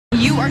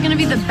You are going to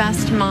be the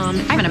best mom.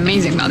 I'm an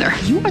amazing mother.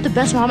 You are the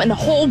best mom in the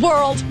whole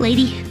world.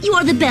 Lady, you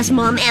are the best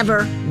mom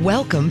ever.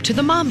 Welcome to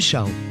The Mom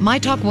Show, My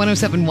Talk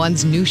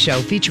 1071's new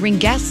show featuring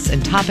guests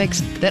and topics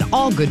that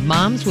all good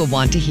moms will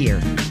want to hear.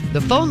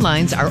 The phone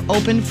lines are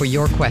open for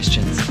your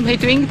questions. Am I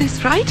doing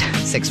this right?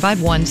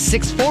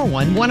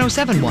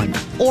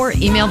 651-641-1071. Or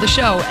email the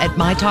show at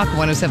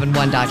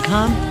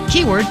mytalk1071.com,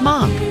 keyword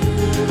mom.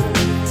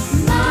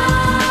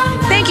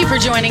 Thank you for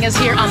joining us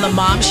here on The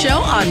Mom Show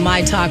on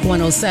My Talk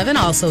 107,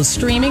 also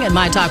streaming at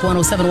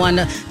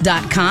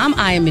mytalk1071.com.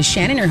 I am Miss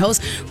Shannan, your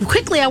host.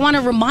 Quickly, I want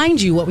to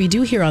remind you what we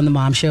do here on The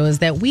Mom Show is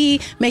that we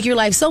make your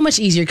life so much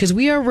easier because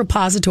we are a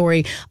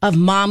repository of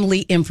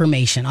momly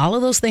information. All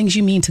of those things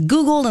you mean to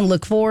Google and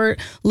look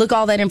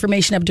all that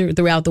information up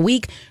throughout the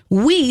week.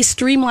 We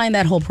streamline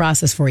that whole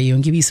process for you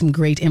and give you some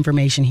great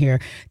information here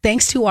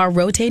thanks to our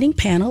rotating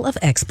panel of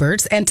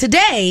experts. And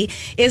today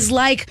is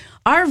like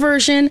our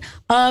version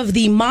of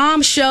the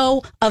Mom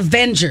Show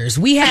Avengers.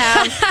 We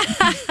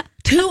have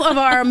two of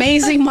our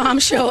amazing Mom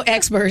Show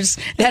experts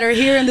that are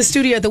here in the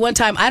studio at the one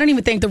time. I don't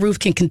even think the roof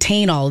can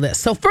contain all of this.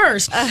 So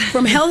first,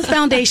 from Health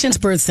Foundation's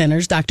Birth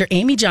Centers, Dr.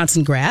 Amy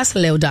Johnson-Grass.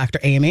 Hello, Dr.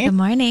 Amy. Good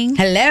morning.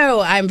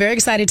 Hello. I'm very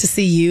excited to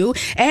see you.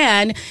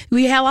 And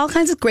we have all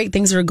kinds of great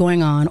things that are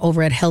going on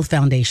over at Health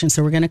Foundation,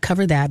 so we're going to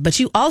cover that. But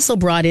you also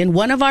brought in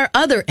one of our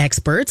other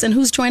experts, and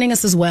who's joining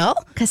us as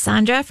well?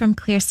 Cassandra from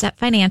ClearStep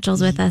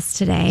Financial's with us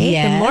today.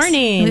 Yes. Good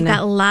morning. We've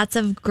got lots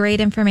of great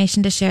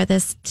information to share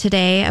this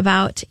today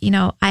about,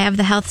 I have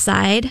the health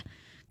side,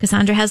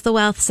 Cassandra has the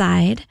wealth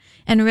side,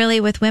 and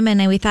really with women,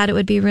 and we thought it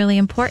would be really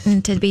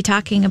important to be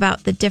talking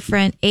about the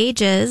different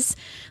ages,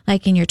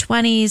 like in your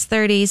 20s,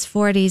 30s,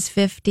 40s,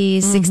 50s,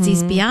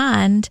 60s,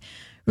 beyond,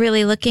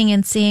 really looking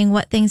and seeing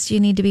what things you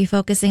need to be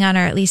focusing on or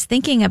at least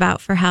thinking about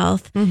for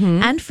health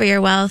and for your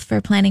wealth, for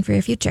planning for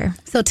your future.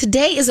 So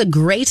today is a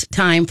great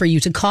time for you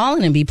to call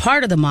in and be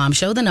part of the Mom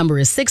Show. The number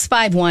is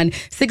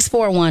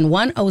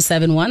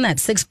 651-641-1071.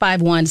 That's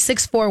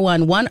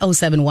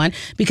 651-641-1071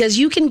 because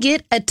you can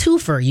get a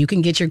twofer. You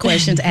can get your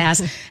questions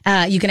asked.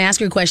 You can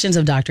ask your questions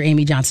of Dr.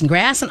 Amy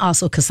Johnson-Grass and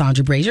also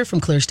Cassandra Brashier from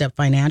ClearStep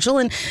Financial.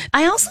 And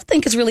I also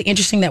think it's really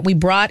interesting that we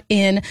brought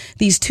in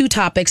these two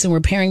topics and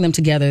we're pairing them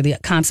together, the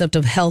concept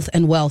of health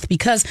and wealth,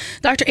 because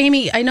Dr.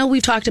 Amy, I know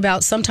we've talked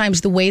about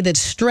sometimes the way that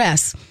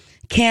stress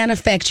can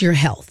affect your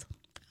health.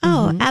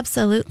 Oh,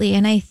 absolutely.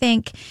 And I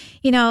think,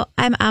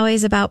 I'm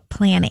always about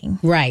planning.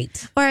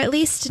 Right. Or at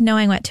least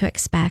knowing what to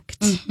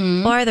expect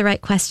or the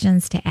right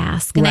questions to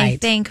ask. And I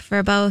think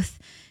for both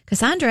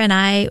Cassandra and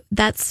I,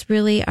 that's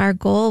really our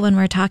goal when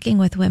we're talking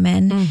with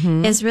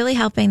women is really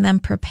helping them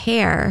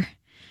prepare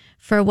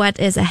for what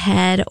is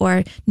ahead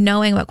or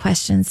knowing what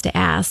questions to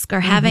ask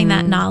or having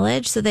that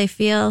knowledge so they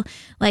feel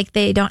like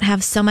they don't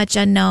have so much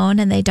unknown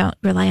and they don't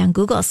rely on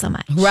Google so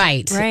much.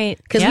 Right.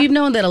 Because we've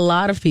known that a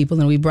lot of people,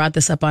 and we brought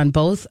this up on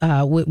both,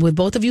 with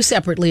both of you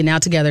separately and now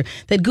together,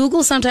 that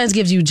Google sometimes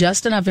gives you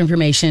just enough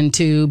information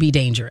to be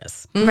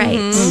dangerous. Right.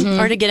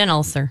 Or to get an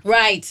ulcer.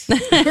 Right.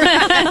 Because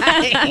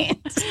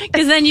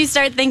then you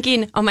start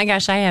thinking, oh my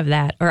gosh, I have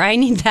that, or I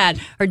need that,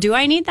 or do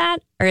I need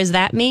that? Or is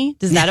that me?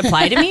 Does that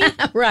apply to me?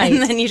 Right.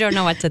 And then you don't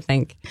know what to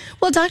think.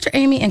 Well, Dr.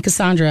 Amy and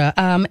Cassandra,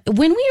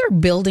 when we are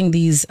building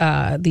these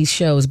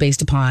shows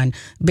based upon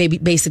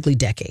basically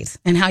decades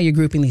and how you're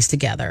grouping these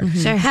together,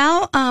 Sure.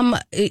 how,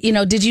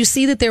 did you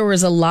see that there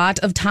was a lot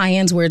of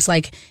tie-ins where it's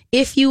like,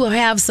 if you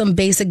have some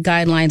basic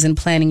guidelines in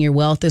planning your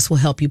wealth, this will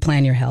help you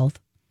plan your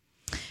health?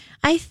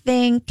 I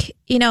think,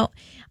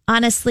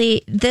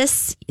 honestly,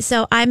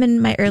 so I'm in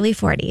my early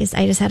 40s.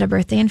 I just had a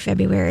birthday in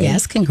February.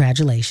 Yes,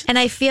 congratulations. And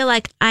I feel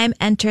like I'm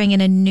entering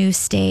in a new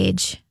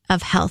stage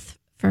of health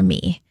for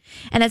me.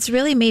 And it's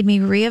really made me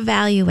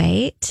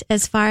reevaluate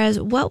as far as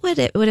what would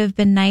have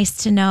been nice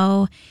to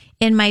know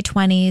in my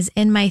 20s,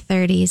 in my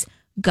 30s,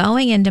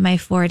 going into my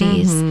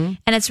 40s.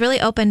 And it's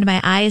really opened my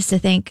eyes to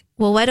think,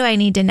 well, what do I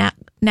need to now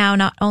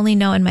not only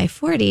know in my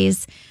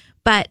 40s,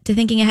 but to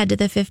thinking ahead to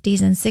the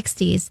 50s and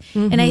 60s.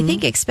 And I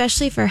think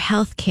especially for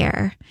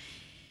healthcare,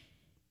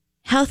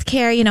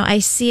 I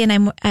see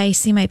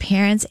my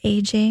parents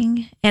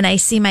aging and I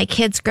see my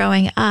kids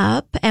growing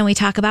up and we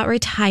talk about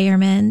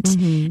retirement.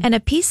 And a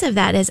piece of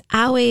that is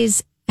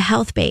always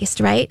health-based,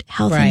 right?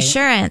 Health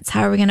insurance.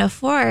 How are we going to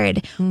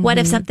afford? What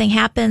if something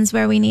happens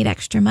where we need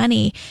extra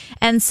money?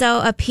 And so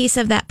a piece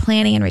of that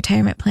planning and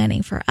retirement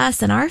planning for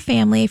us and our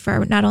family,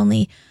 for not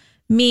only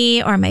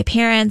me or my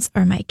parents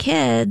or my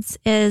kids,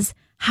 is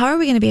how are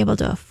we going to be able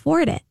to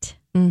afford it?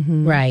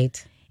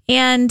 Right.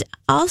 And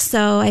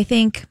also, I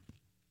think,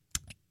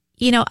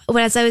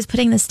 as I was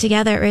putting this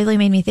together, it really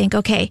made me think,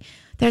 okay,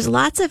 there's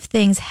lots of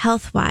things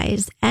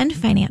health-wise and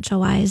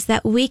financial-wise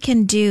that we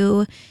can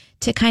do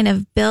to kind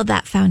of build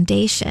that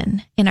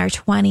foundation in our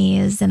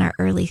 20s and our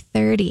early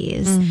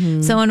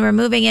 30s. So when we're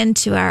moving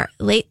into our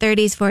late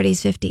 30s,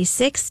 40s, 50s,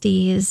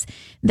 60s,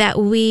 that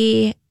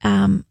we,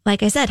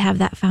 like I said, have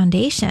that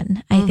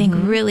foundation, I think,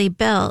 really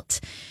built.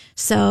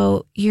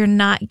 So you're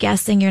not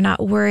guessing, you're not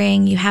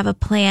worrying, you have a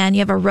plan, you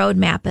have a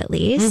roadmap at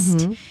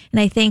least. And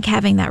I think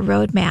having that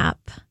roadmap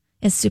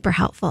is super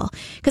helpful.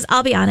 Because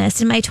I'll be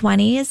honest, in my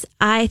 20s,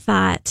 I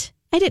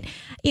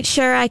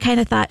kind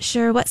of thought,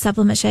 what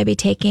supplement should I be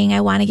taking?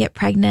 I want to get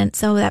pregnant.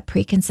 So that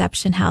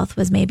preconception health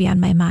was maybe on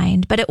my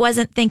mind, but it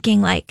wasn't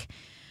thinking like,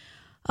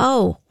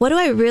 oh, what do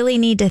I really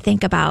need to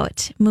think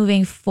about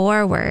moving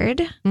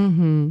forward?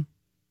 Mm-hmm.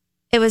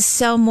 It was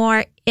so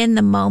more in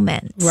the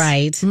moment.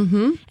 Right.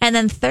 Mm-hmm. And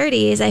then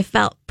 30s, I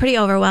felt pretty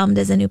overwhelmed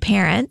as a new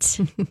parent.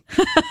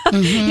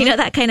 Mm-hmm.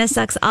 That kind of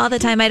sucks all the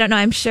time. I don't know.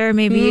 I'm sure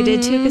maybe you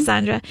did too,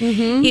 Cassandra.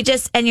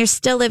 Mm-hmm. And you're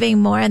still living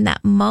more in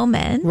that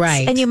moment.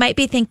 Right. And you might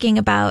be thinking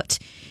about,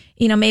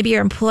 maybe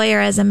your employer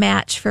as a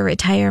match for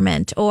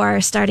retirement, or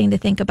starting to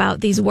think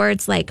about these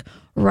words like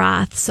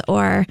Roths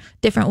or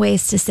different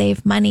ways to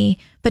save money.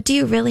 But do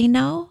you really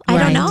know? I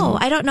don't know.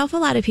 I don't know if a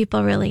lot of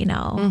people really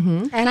know.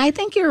 Mm-hmm. And I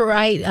think you're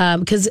right,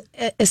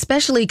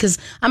 especially because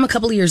I'm a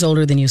couple of years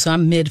older than you, so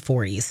I'm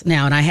mid-40s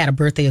now, and I had a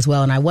birthday as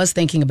well, and I was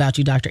thinking about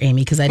you, Dr.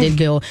 Amy, because I did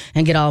go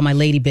and get all my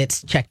lady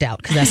bits checked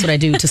out, because that's what I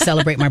do to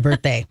celebrate my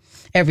birthday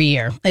every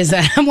year, is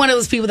that I'm one of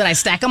those people that I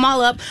stack them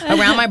all up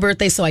around my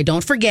birthday so I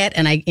don't forget,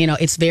 and I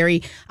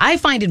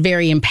find it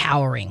very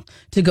empowering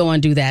to go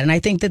and do that, and I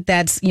think that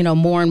that's,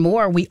 more and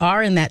more we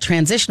are in that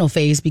transitional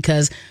phase,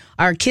 because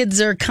our kids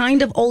are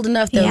kind of old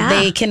enough that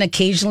they can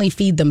occasionally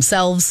feed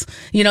themselves.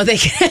 They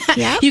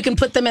can, you can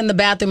put them in the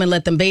bathroom and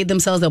let them bathe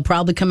themselves. They'll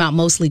probably come out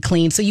mostly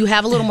clean. So you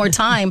have a little more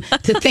time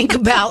to think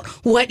about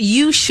what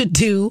you should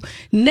do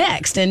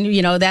next. And,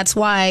 that's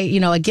why,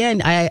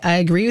 again, I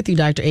agree with you,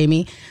 Dr.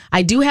 Amy.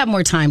 I do have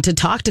more time to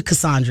talk to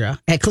Cassandra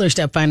at Clear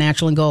Step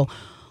Financial and go,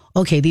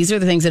 okay, these are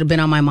the things that have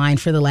been on my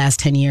mind for the last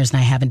 10 years and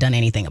I haven't done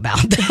anything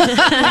about them.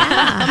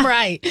 I'm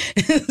right.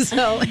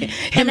 So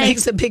it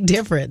makes a big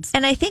difference.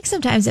 And I think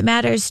sometimes it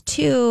matters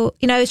too.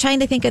 I was trying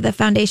to think of the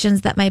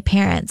foundations that my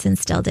parents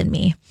instilled in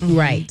me.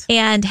 Right.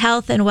 And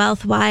health and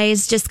wealth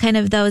wise, just kind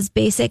of those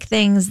basic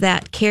things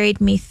that carried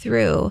me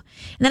through.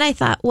 And then I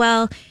thought,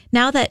 well,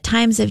 now that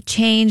times have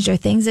changed or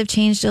things have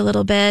changed a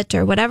little bit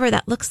or whatever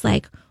that looks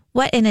like,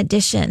 what in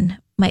addition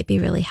might be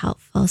really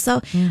helpful.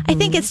 So I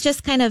think it's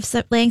just kind of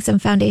laying some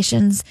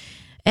foundations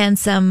and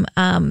some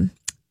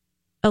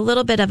a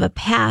little bit of a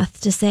path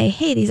to say,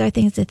 hey, these are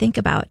things to think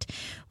about.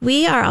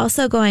 We are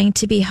also going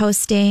to be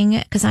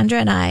hosting, Cassandra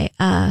and I,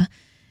 a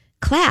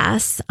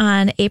class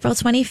on April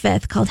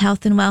 25th called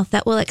Health and Wealth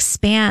that will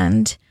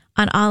expand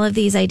on all of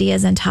these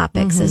ideas and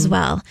topics as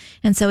well.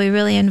 And so we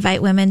really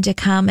invite women to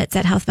come. It's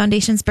at Health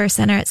Foundation's Birth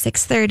Center at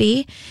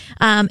 6:30.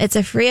 It's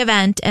a free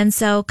event. And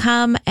so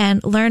come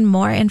and learn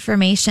more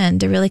information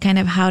to really kind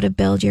of how to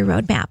build your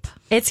roadmap.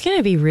 It's going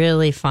to be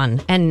really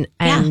fun. And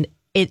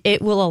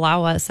it will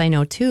allow us, I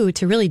know too,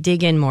 to really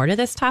dig in more to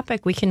this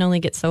topic. We can only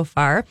get so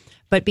far,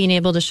 but being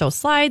able to show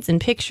slides and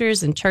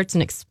pictures and charts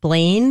and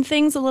explain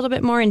things a little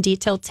bit more in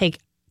detail, take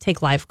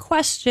live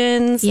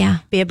questions,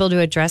 be able to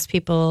address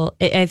people.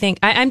 I think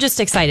I'm just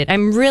excited.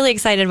 I'm really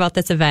excited about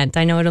this event.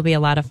 I know it'll be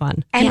a lot of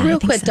fun. And real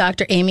quick,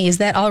 Dr. Amy, is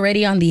that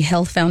already on the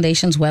Health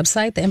Foundation's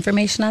website, the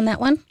information on that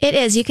one? It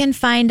is. You can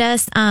find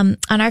us on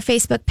our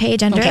Facebook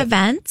page under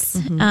events.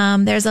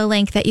 There's a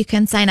link that you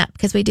can sign up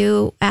because we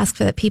do ask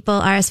for the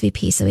people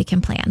RSVP so we can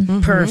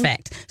plan.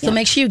 Perfect. So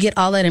make sure you get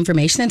all that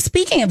information. And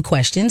speaking of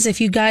questions, if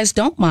you guys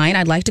don't mind,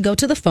 I'd like to go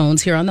to the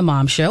phones here on The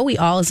Mom Show. We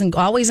always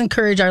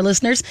encourage our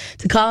listeners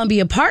to call and be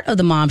a part of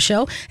The Mom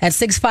Show at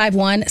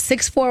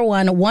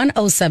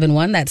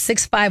 651-641-1071. That's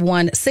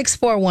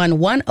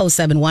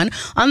 651-641-1071.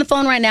 On the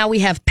phone right now,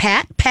 we have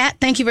Pat. Pat,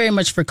 thank you very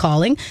much for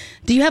calling.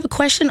 Do you have a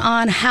question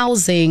on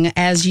housing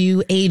as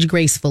you age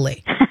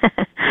gracefully?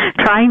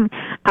 I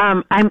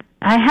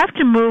have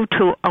to move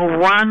to a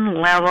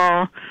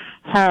one-level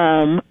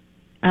home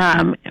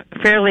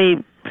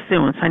fairly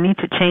soon, so I need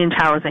to change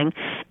housing.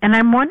 And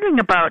I'm wondering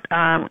about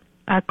a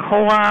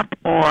co-op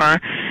or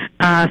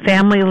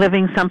family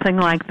living, something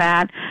like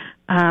that.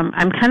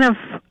 I'm kind of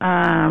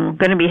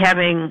going to be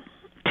having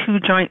 2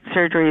 joint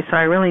surgeries, so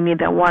I really need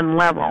that one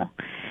level.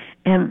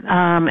 And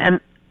then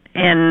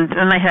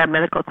I have a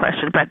medical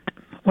question, but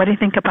what do you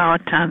think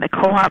about the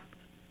co-op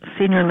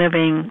senior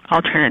living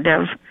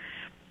alternative?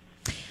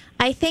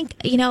 I think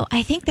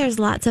there's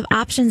lots of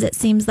options. It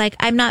seems like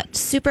I'm not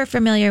super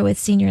familiar with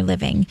senior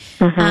living.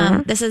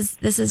 This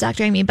is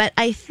Dr. Amy, but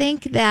I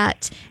think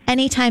that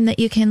anytime that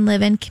you can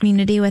live in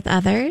community with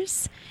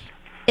others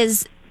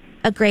is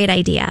a great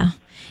idea.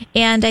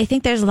 And I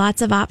think there's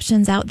lots of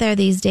options out there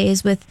these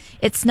days with,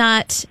 it's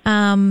not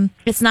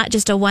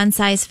just a one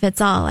size fits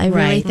all. I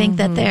really think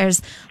that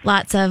there's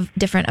lots of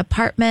different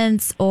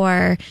apartments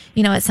or,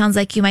 it sounds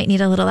like you might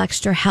need a little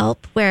extra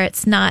help where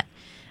it's not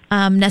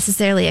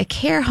necessarily a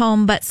care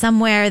home, but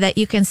somewhere that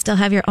you can still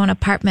have your own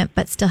apartment,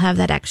 but still have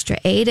that extra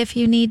aid if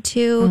you need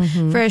to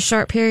for a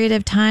short period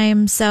of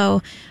time.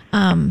 So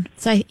I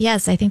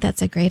think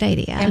that's a great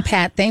idea. And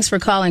Pat, thanks for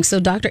calling. So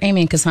Dr.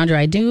 Amy and Cassandra,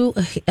 I do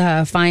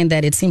find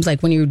that it seems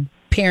like when you're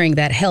pairing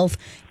that health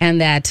and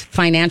that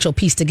financial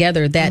piece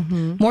together, that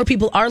more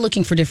people are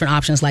looking for different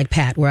options like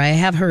Pat, where I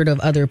have heard of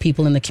other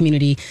people in the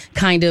community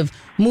kind of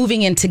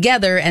moving in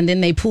together, and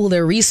then they pool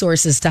their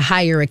resources to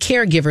hire a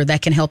caregiver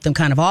that can help them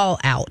kind of all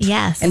out.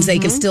 Yes. And so they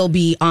can still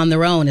be on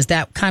their own. Is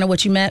that kind of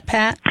what you meant,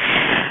 Pat?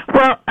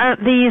 Well,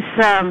 these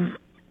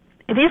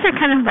are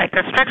kind of like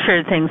the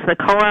structured things, the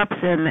co-ops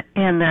and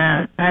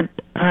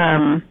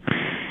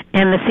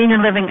the senior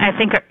living. I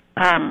think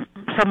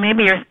so.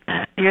 Maybe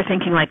you're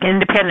thinking like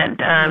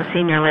independent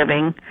senior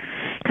living,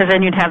 because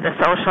then you'd have the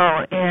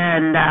social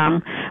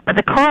and but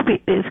the co-op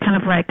is kind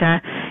of like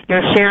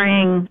you're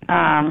sharing.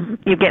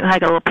 You get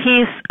like a little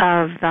piece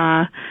of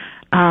the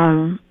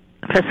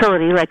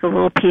facility, like a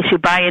little piece. You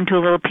buy into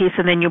a little piece,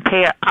 and then you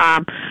pay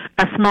a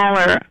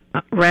smaller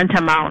rent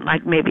amount,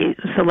 like maybe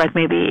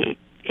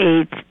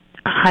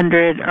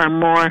 $800 or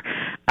more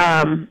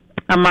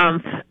a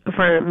month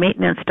for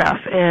maintenance stuff,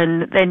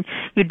 and then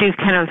you do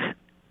kind of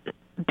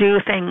do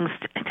things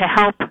to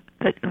help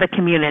the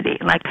community,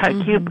 like how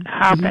you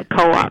help that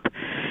co-op.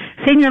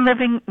 Senior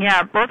living,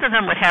 yeah, both of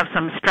them would have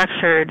some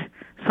structured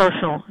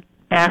social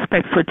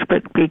aspects, which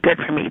would be good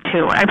for me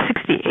too. I'm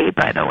 68,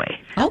 by the way.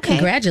 Oh,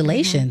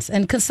 congratulations.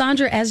 And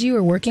Cassandra, as you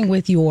are working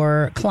with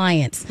your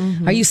clients,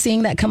 are you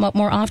seeing that come up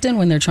more often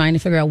when they're trying to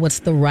figure out what's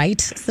the right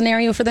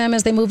scenario for them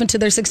as they move into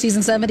their 60s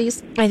and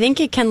 70s? I think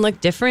it can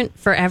look different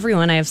for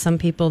everyone. I have some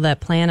people that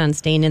plan on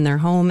staying in their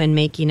home and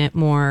making it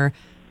more,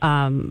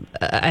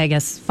 I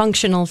guess,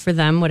 functional for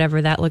them,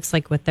 whatever that looks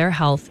like with their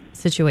health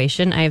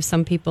situation. I have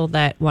some people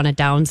that want to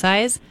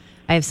downsize.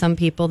 I have some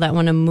people that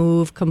want to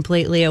move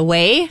completely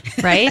away,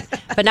 right?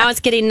 But now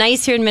it's getting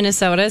nice here in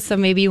Minnesota, so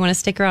maybe you want to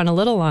stick around a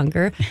little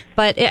longer.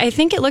 But I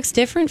think it looks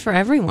different for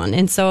everyone.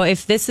 And so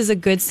if this is a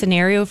good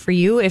scenario for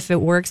you, if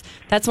it works,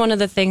 that's one of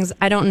the things.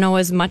 I don't know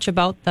as much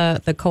about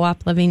the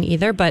co-op living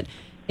either, but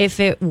if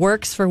it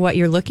works for what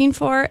you're looking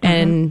for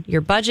and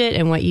your budget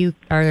and what you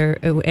are,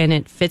 and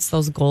it fits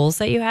those goals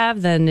that you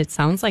have, then it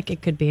sounds like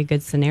it could be a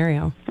good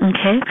scenario.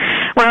 Okay.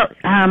 Well,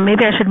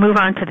 maybe I should move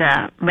on to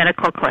the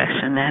medical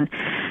question then.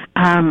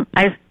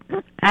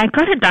 I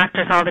go to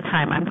doctors all the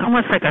time. I'm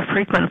almost like a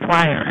frequent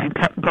flyer. I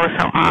go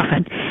so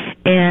often.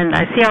 And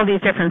I see all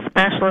these different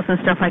specialists and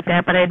stuff like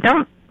that, but I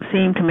don't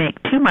seem to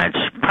make too much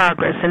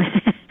progress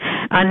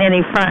on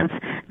any fronts,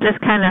 just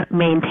kind of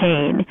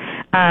maintain.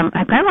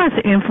 I've got lots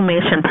of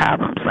inflammation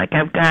problems. Like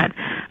I've got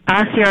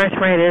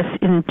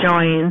osteoarthritis in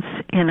joints,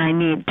 and I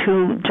need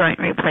 2 joint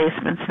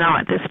replacements now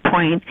at this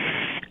point.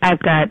 I've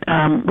got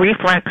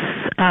reflux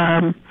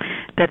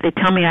that they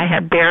tell me I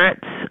have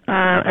Barrett's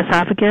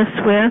esophagus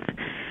with,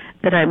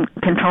 that I'm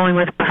controlling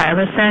with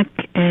Prilosec,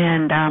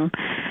 and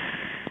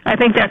I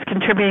think that's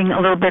contributing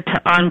a little bit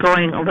to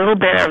ongoing a little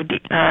bit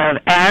of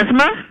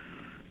asthma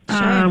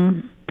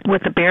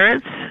with the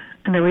Barrett's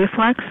and the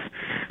reflux.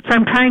 So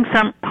I'm trying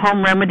some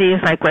home remedies,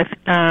 like with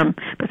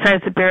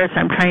besides the Barrett's,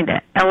 I'm trying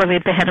to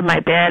elevate the head of my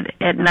bed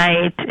at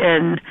night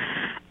and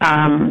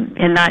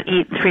not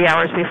eat 3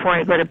 hours before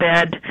I go to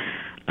bed.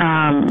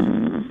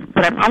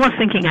 But I'm almost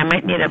thinking I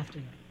might need a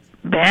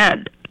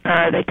bed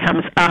that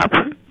comes up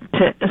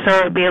so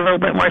it'll be a little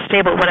bit more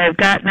stable. What I've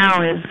got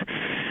now is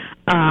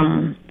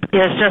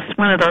just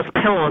one of those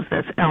pillows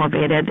that's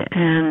elevated,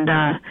 and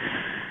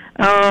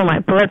my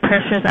blood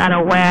pressure's out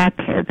of whack.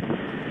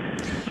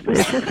 It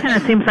just kind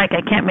of seems like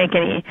I can't make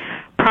any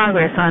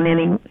progress on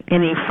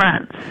any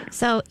fronts.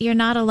 So you're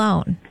not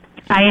alone.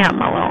 I am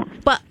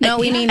alone. Well,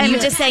 no, I'm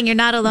just saying you're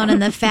not alone in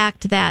the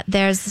fact that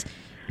there's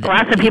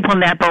lots of people in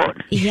that boat.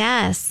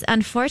 Yes.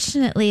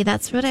 Unfortunately,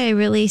 that's what I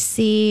really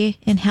see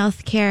in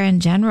healthcare in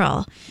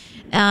general,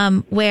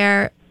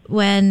 where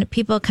when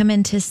people come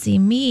in to see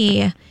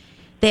me,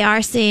 they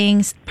are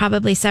seeing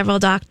probably several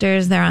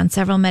doctors. They're on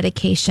several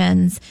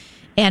medications.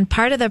 And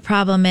part of the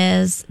problem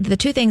is the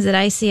 2 things that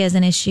I see as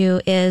an issue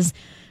is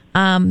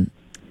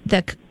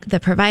the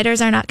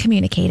providers are not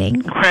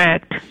communicating.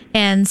 Correct.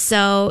 And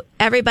so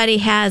everybody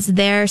has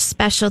their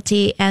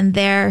specialty and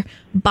their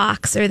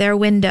box or their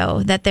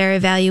window that they're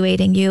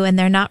evaluating you, and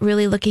they're not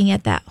really looking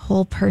at that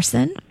whole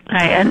person.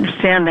 I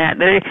understand that.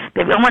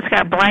 They've almost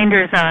got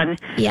blinders on.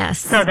 Yes.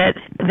 So that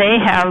they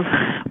have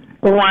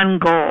one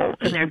goal,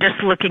 and they're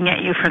just looking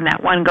at you from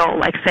that one goal.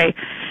 Like, say,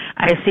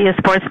 I see a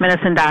sports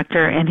medicine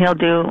doctor, and he'll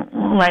do,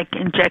 like,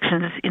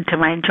 injections into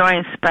my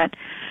joints, but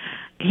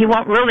he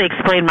won't really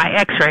explain my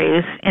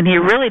x-rays, and he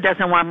really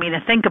doesn't want me to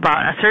think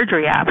about a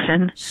surgery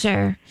option.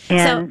 Sure.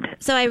 And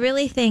so I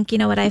really think,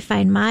 what I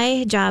find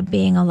my job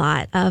being a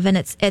lot of, and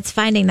it's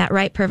finding that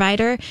right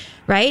provider,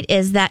 right,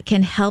 is that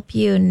can help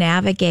you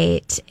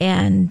navigate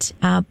and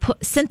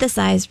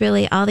synthesize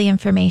really all the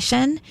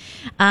information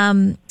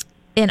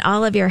in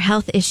all of your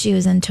health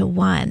issues into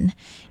one.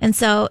 And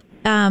so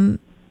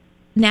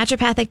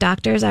naturopathic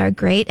doctors are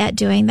great at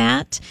doing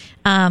that.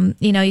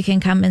 You can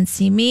come and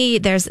see me.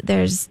 There's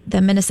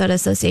the Minnesota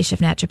Association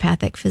of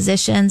Naturopathic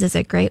Physicians is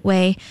a great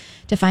way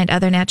to find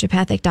other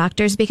naturopathic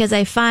doctors, because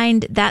I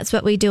find that's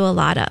what we do a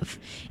lot of.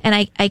 And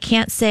I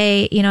can't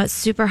say, it's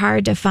super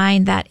hard to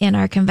find that in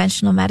our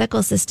conventional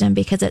medical system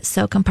because it's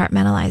so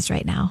compartmentalized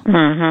right now.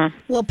 Mm-hmm.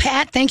 Well,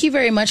 Pat, thank you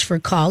very much for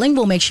calling.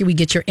 We'll make sure we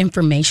get your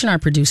information. Our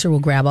producer will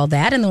grab all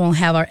that, and then we'll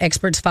have our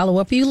experts follow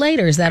up with you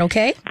later. Is that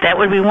okay? That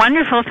would be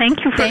wonderful.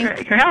 Thank you for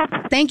your help.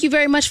 Thank you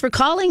very much for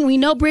calling. We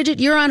know, Bridget,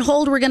 you're on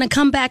hold. We're going to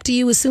come back to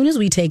you as soon as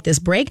we take this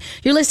break.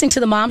 You're listening to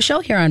The Mom Show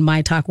here on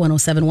My Talk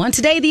 107.1.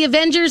 Today, the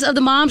Avengers of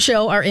The Mom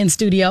Show are in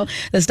studio.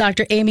 That's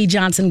Dr. Amy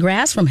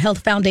Johnson-Grass from Health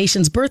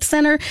Foundation's Birth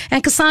Center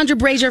and Cassandra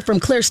Brashier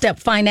from ClearStep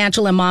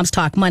Financial and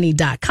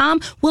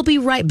MomsTalkMoney.com. We'll be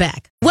right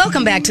back.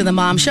 Welcome back to The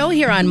Mom Show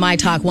here on My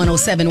Talk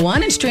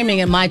 107.1 and streaming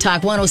at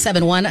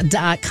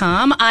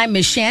MyTalk1071.com. I'm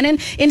Miss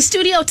Shannan in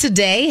studio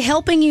today,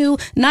 helping you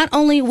not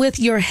only with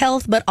your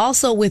health, but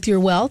also with your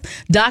wealth.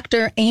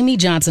 Dr. Amy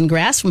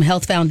Johnson-Grass from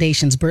Health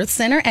Foundation's Birth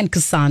Center and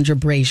Cassandra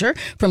Brashier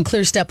from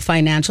ClearStep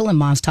Financial and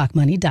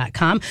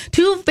MomsTalkMoney.com.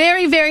 Two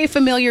very, very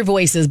familiar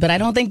voices, but I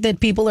don't think that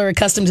people are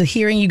accustomed to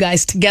hearing you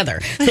guys together.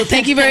 So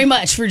thank you very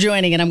much for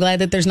joining, and I'm glad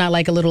that there's not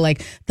like a little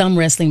thumb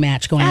wrestling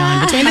match going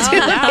on between the two.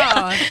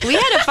 No. We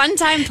had a fun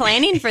time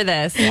planning for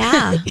this.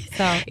 Yeah.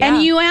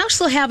 And you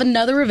also have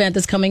another event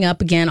that's coming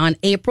up again on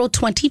April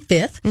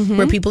 25th,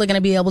 where people are going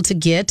to be able to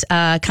get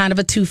kind of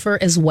a twofer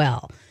as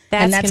well.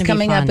 That's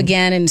coming up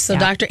again. And so,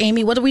 Dr.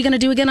 Amy, what are we going to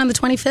do again on the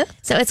 25th?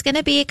 So it's going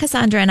to be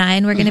Cassandra and I,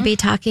 and we're going to be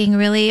talking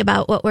really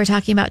about what we're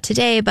talking about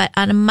today, but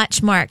on a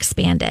much more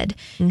expanded.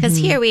 Because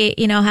here we,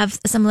 have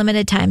some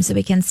limited time, so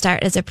we can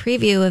start as a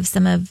preview of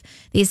some of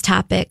these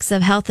topics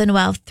of health and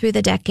wealth through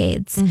the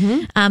decades,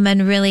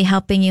 and really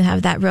helping you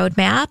have that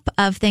roadmap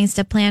of things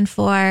to plan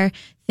for,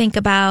 think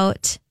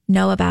about,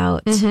 know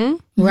about.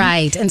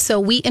 Right. And so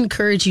we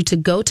encourage you to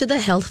go to the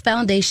Health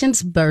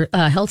Foundation's Birth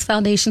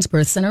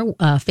Center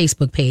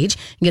Facebook page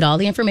and get all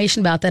the information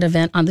about that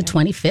event on the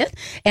 25th.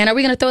 And are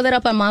we going to throw that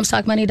up on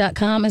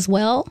MomsTalkMoney.com as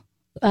well?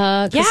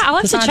 I'll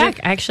have to check.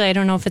 Actually, I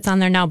don't know if it's on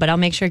there now, but I'll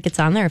make sure it gets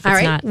on there if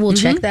it's not. We'll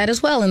check that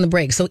as well in the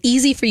break. So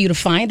easy for you to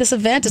find this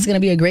event. It's going to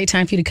be a great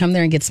time for you to come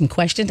there and get some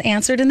questions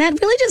answered. And that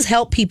really just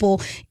help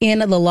people in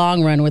the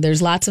long run, where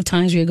there's lots of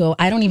times where you go,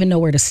 I don't even know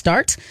where to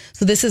start.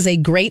 So this is a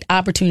great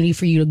opportunity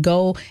for you to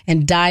go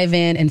and dive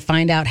in and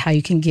find out how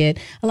you can get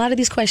a lot of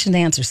these questions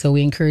answered. So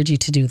we encourage you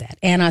to do that.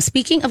 And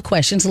speaking of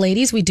questions,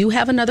 ladies, we do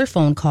have another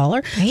phone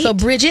caller. Great. So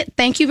Bridget,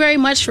 thank you very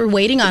much for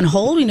waiting on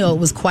hold. We know it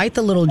was quite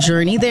the little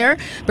journey there.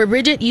 But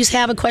Bridget, you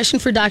have a question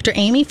for Dr.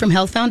 Amy from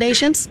Health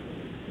Foundations?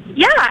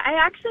 Yeah, I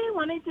actually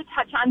wanted to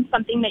touch on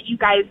something that you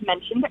guys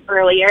mentioned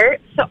earlier.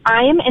 So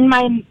I am in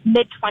my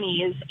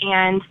mid-20s,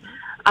 and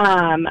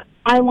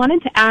I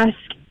wanted to ask,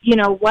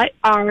 what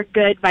are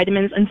good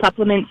vitamins and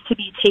supplements to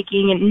be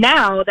taking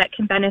now that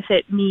can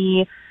benefit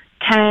me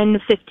 10,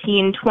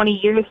 15, 20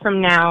 years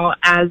from now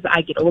as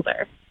I get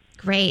older?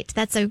 Great.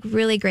 That's a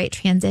really great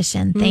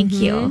transition. Thank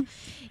you.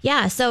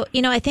 Yeah. So,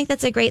 I think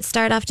that's a great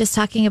start off just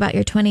talking about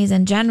your 20s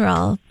in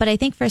general. But I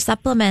think for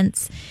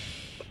supplements,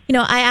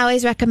 I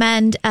always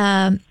recommend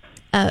a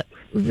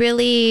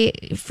really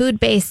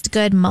food-based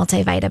good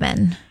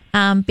multivitamin.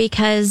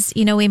 Because,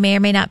 we may or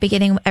may not be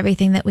getting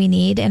everything that we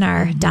need in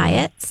our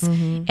diets.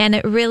 And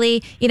it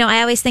really,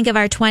 I always think of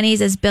our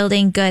 20s as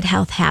building good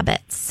health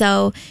habits.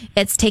 So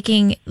it's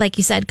taking, like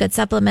you said, good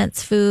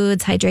supplements,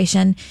 foods,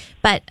 hydration,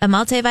 but a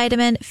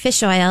multivitamin,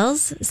 fish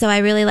oils. So I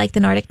really like the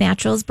Nordic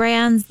Naturals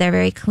brands. They're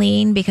very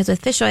clean, because with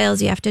fish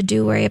oils, you have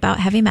to worry about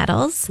heavy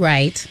metals.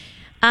 Right.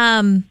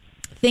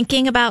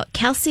 Thinking about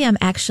calcium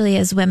actually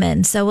as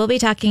women. So we'll be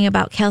talking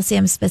about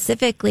calcium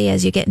specifically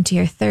as you get into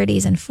your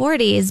 30s and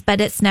 40s,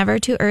 but it's never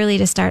too early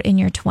to start in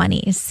your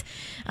 20s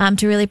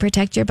to really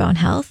protect your bone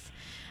health.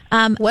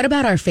 What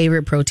about our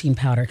favorite protein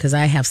powder? Because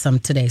I have some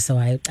today, so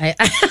I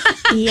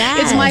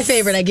it's my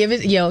favorite. I give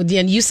it,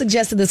 and you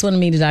suggested this one to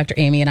me, to Dr.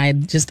 Amy, and I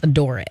just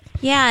adore it.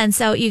 Yeah, and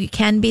so you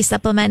can be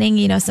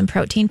supplementing, some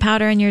protein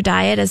powder in your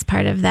diet as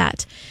part of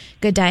that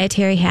good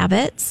dietary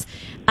habits.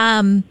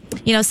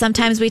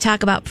 Sometimes we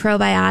talk about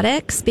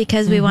probiotics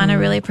because we want to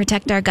really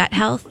protect our gut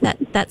health.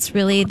 That's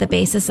really the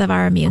basis of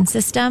our immune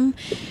system.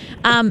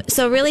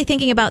 So really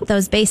thinking about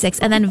those basics,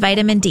 and then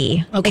vitamin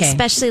D,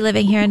 especially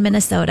living here in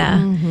Minnesota.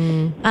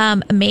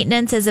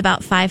 Maintenance is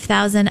about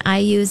 5,000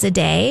 IUs a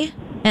day.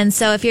 And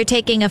so if you're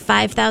taking a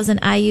 5,000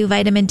 IU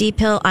vitamin D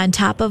pill on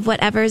top of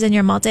whatever's in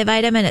your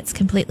multivitamin, it's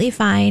completely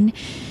fine.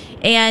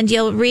 And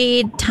you'll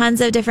read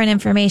tons of different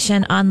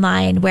information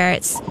online where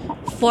it's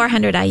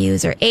 400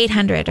 IUs or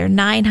 800 or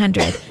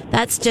 900.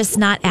 That's just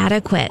not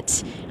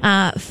adequate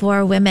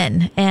for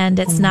women, and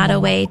it's not a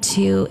way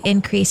to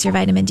increase your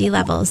vitamin D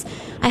levels.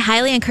 I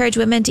highly encourage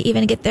women to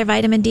even get their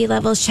vitamin D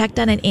levels checked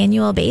on an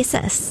annual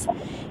basis.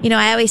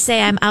 I always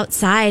say I'm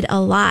outside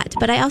a lot,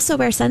 but I also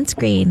wear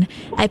sunscreen.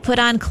 I put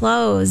on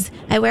clothes.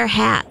 I wear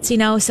hats,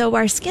 so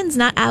our skin's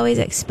not always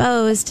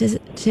exposed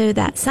to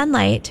that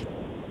sunlight.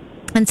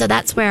 And so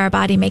that's where our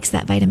body makes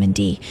that vitamin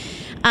D.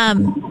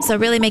 So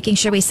really making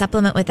sure we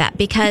supplement with that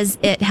because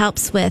it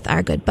helps with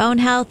our good bone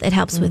health. It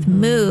helps with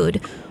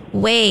mood,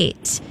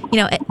 weight,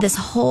 this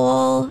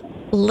whole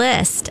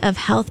list of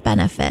health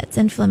benefits,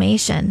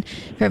 inflammation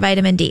for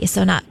vitamin D.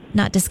 So not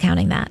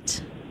discounting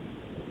that.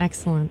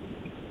 Excellent.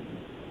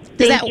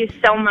 Thank you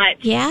so much.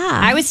 Yeah.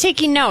 I was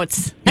taking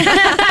notes.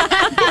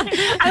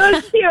 I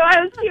was too.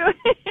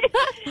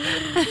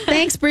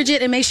 Thanks,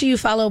 Bridget. And make sure you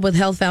follow up with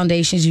Health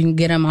Foundations. You can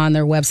get them on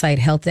their website,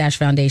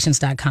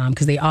 health-foundations.com,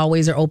 because they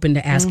always are open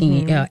to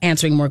asking,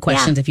 answering more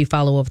questions if you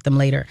follow up with them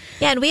later.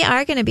 Yeah, and we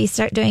are going to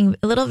start doing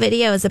little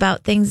videos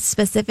about things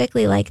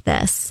specifically like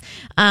this.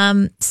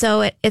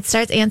 So it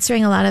starts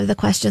answering a lot of the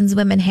questions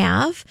women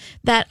have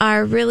that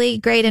are really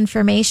great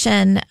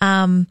information,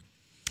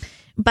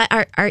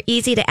 but are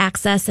easy to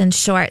access and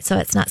short, so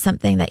it's not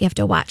something that you have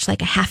to watch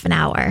like a half an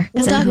hour.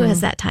 Because who has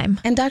that time?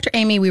 And Dr.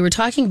 Amy, we were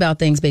talking about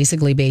things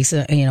basically based,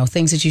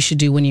 things that you should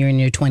do when you're in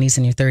your 20s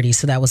and your 30s.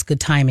 So that was good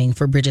timing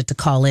for Bridget to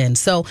call in.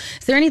 So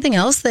is there anything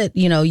else that,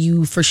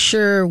 you for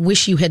sure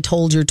wish you had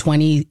told your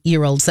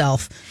 20-year-old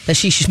self that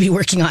she should be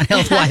working on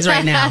health-wise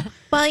right now?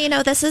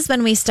 Well, this is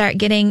when we start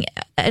getting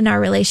in our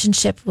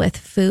relationship with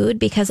food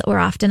because we're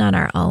often on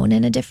our own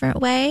in a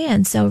different way.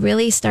 And so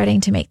really starting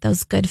to make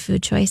those good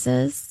food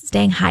choices,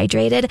 staying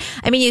hydrated.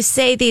 I mean, you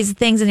say these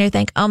things and you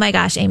think, oh my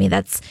gosh, Amy,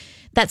 that's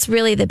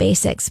really the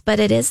basics, but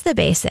it is the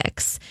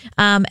basics.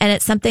 And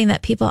it's something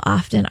that people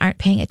often aren't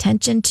paying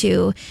attention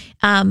to.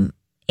 And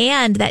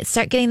that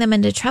start getting them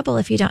into trouble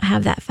if you don't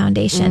have that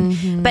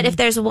foundation. But if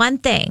there's one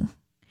thing,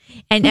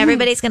 and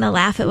everybody's going to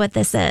laugh at what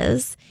this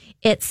is,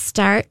 it's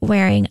start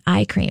wearing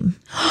eye cream.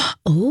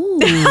 Ooh,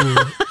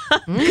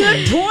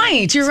 good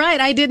point. You're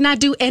right. I did not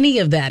do any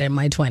of that in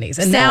my 20s.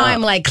 And now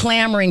I'm like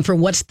clamoring for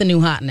what's the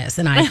new hotness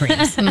in eye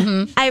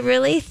creams. I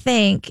really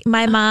think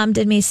my mom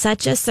did me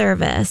such a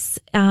service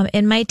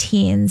in my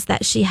teens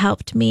that she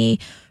helped me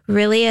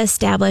really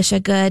establish a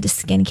good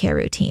skincare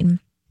routine.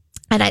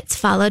 And it's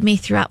followed me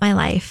throughout my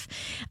life.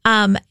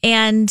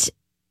 And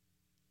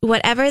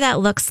whatever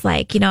that looks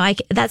like,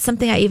 that's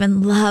something I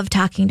even love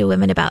talking to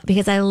women about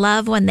because I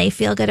love when they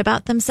feel good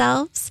about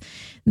themselves,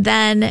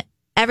 then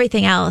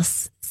everything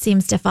else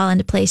seems to fall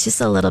into place just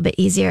a little bit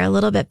easier, a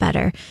little bit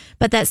better.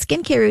 But that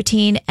skincare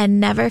routine and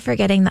never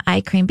forgetting the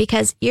eye cream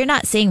because you're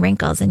not seeing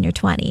wrinkles in your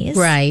 20s.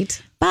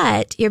 Right.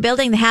 But you're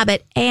building the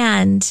habit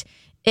and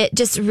it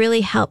just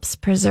really helps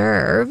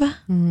preserve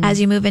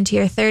as you move into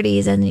your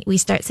 30s and we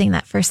start seeing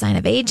that first sign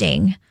of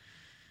aging.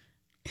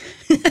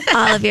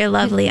 All of your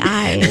lovely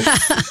eyes.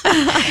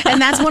 And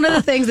that's one of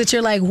the things that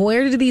you're like,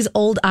 where do these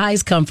old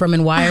eyes come from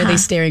and why are they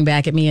staring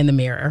back at me in the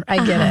mirror?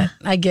 I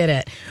get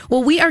it.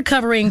 Well, we are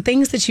covering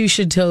things that you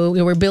should do.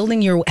 We're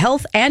building your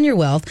health and your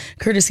wealth,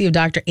 courtesy of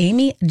Dr.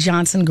 Amy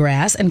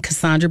Johnson-Grass and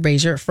Cassandra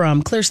Brashier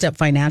from ClearStep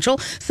Financial.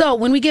 So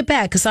when we get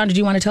back, Cassandra, do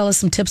you want to tell us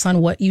some tips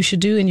on what you should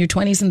do in your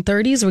 20s and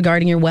 30s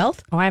regarding your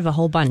wealth? Oh, I have a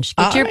whole bunch.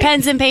 Get your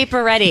pens and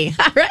paper ready.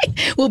 All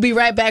right. We'll be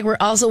right back. We're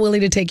also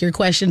willing to take your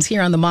questions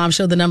here on The Mom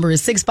Show. The number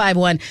is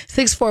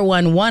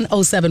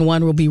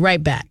 651-641-1071. We'll be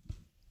right back.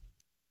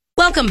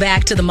 Welcome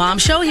back to The Mom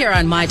Show here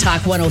on My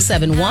Talk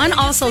 1071.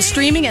 Also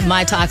streaming at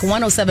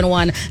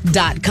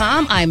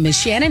mytalk1071.com. I'm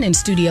Miss Shannan in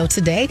studio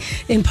today,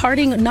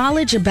 imparting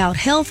knowledge about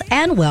health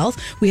and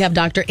wealth. We have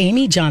Dr.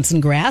 Amy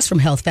Johnson-Grass from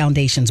Health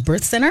Foundations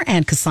Birth Center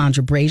and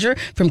Cassandra Brashier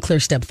from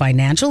ClearStep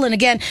Financial. And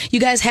again, you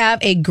guys have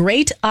a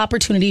great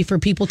opportunity for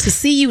people to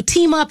see you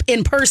team up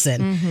in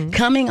person.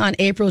 Coming on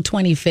April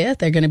 25th,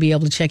 they're going to be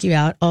able to check you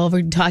out.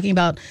 We're talking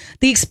about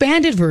the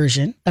expanded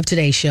version of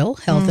today's show,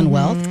 Health and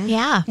Wealth.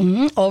 Yeah.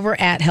 Over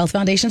at Health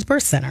Foundations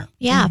Birth Center.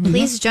 Yeah,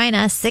 please join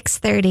us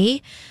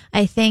 6:30.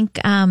 I think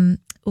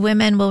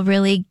women will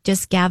really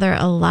just gather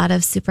a lot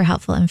of super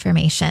helpful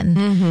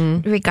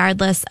information,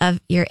 regardless of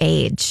your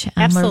age.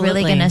 We're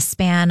really going to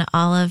span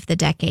all of the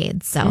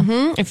decades. So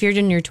if you're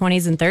in your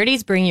 20s and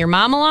 30s, bring your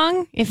mom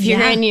along. If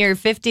you're in your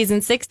 50s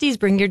and 60s,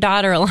 bring your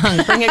daughter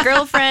along. Bring a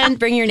girlfriend,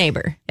 bring your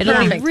neighbor.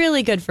 It'll be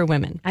really good for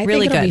women. I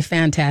think it'll be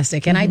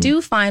fantastic. And I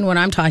do find when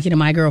I'm talking to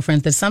my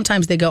girlfriends that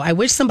sometimes they go, I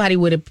wish somebody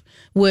would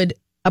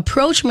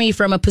approach me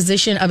from a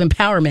position of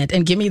empowerment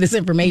and give me this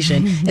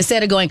information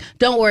instead of going,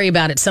 don't worry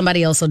about it.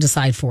 Somebody else will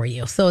decide for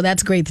you. So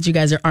that's great that you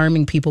guys are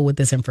arming people with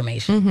this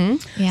information.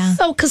 Yeah.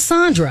 So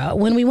Cassandra,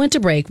 when we went to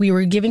break, we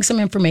were giving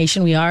some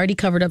information. We already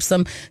covered up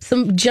some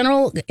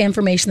general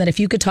information that if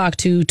you could talk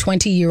to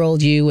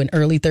 20-year-old you and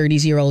early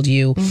 30s-year-old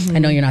you, I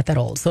know you're not that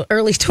old. So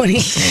early 20,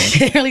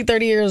 early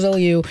 30 years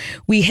old you,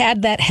 we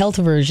had that health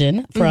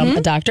version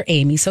from Dr.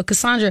 Amy. So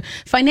Cassandra,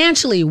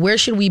 financially, where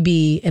should we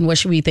be and what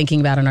should we be thinking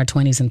about in our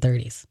 20s and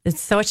 30s?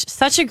 It's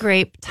such a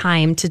great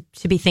time to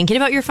be thinking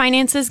about your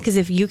finances because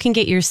if you can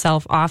get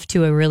yourself off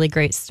to a really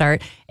great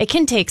start, it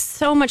can take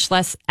so much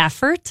less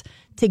effort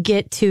to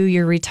get to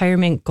your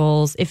retirement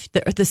goals if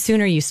the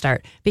sooner you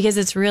start, because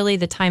it's really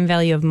the time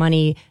value of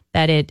money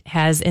that it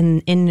has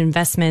in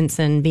investments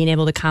and being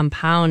able to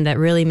compound that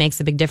really makes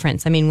a big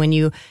difference. I mean, when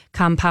you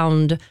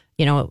compound,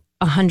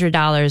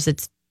 $100,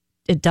 it's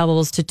it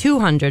doubles to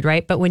 200,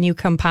 right? But when you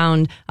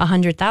compound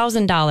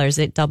 $100,000,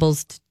 it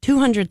doubles to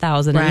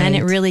 200,000, and then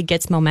it really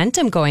gets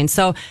momentum going.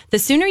 So the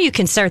sooner you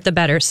can start, the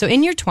better. So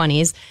in your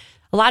 20s,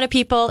 a lot of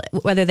people,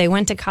 whether they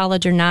went to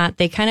college or not,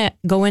 they kind of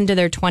go into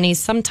their 20s.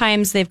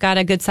 Sometimes they've got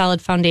a good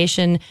solid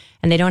foundation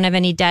and they don't have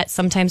any debt.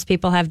 Sometimes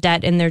people have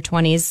debt in their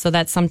 20s. So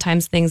that's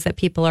sometimes things that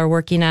people are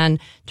working on,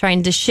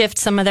 trying to shift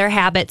some of their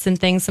habits and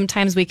things.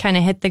 Sometimes we kind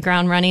of hit the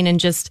ground running and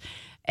just,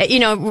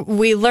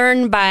 we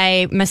learn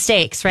by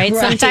mistakes, right?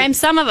 Sometimes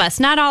some of us,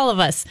 not all of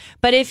us.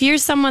 But if you're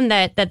someone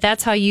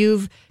that's how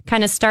you've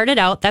kind of started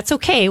out, that's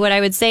okay. What I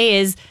would say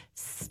is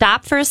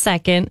stop for a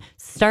second.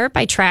 Start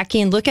by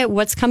tracking, look at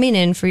what's coming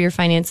in for your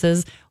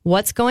finances,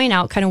 what's going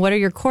out, kind of what are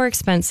your core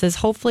expenses.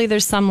 Hopefully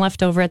there's some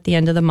left over at the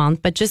end of the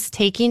month, but just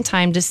taking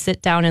time to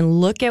sit down and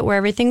look at where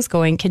everything's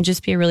going can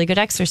just be a really good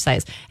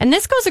exercise. And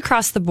this goes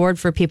across the board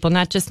for people,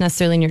 not just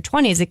necessarily in your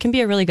 20s. It can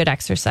be a really good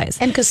exercise.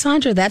 And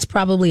Cassandra, that's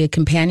probably a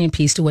companion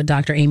piece to what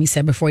Dr. Amy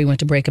said before you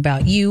went to break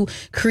about you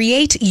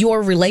create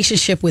your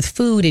relationship with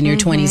food in your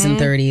 20s and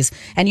 30s.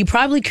 And you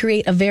probably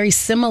create a very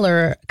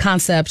similar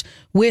concept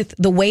with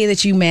the way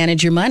that you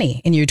manage your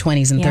money in your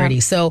 20s and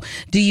 30s. So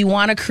do you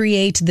want to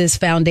create this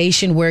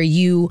foundation where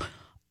you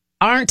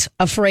aren't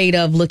afraid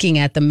of looking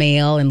at the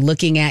mail and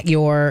looking at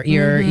your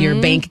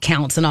bank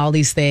accounts and all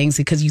these things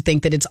because you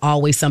think that it's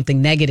always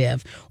something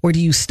negative? Or do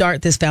you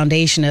start this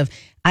foundation of,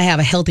 I have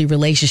a healthy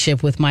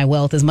relationship with my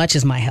wealth as much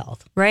as my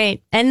health?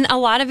 Right. And a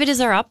lot of it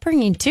is our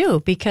upbringing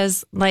too,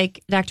 because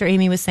like Dr.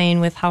 Amy was saying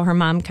with how her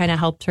mom kind of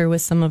helped her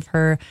with some of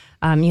her,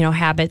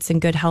 habits and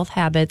good health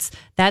habits.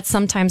 That's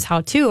sometimes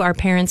how too our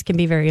parents can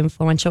be very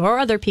influential, or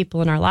other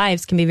people in our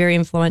lives can be very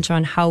influential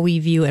on how we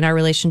view in our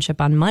relationship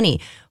on money.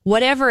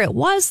 Whatever it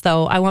was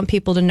though, I want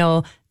people to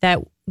know that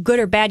good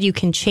or bad, you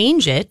can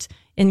change it.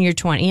 In your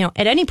 20,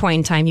 at any point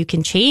in time, you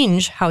can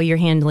change how you're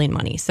handling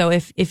money. So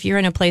if you're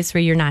in a place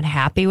where you're not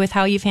happy with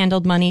how you've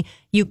handled money,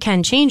 you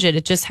can change it.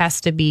 It just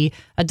has to be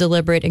a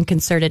deliberate and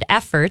concerted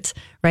effort,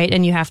 right?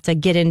 And you have to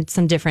get in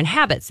some different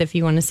habits if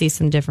you want to see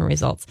some different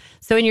results.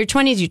 So in your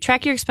 20s, you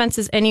track your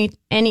expenses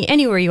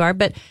anywhere you are,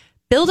 but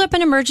build up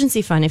an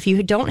emergency fund if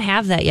you don't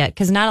have that yet,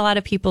 because not a lot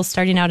of people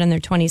starting out in their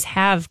 20s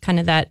have kind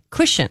of that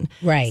cushion.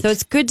 Right. So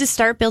it's good to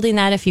start building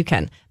that if you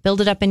can.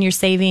 Build it up in your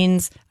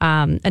savings.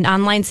 An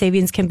online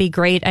savings can be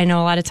great. I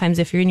know a lot of times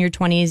if you're in your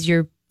 20s,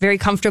 you're very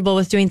comfortable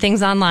with doing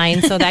things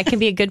online. So that can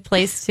be a good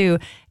place to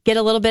get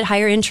a little bit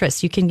higher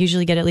interest. You can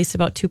usually get at least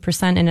about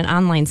 2% in an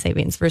online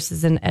savings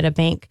versus at a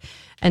bank.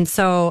 And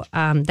so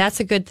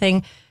that's a good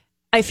thing.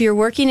 If you're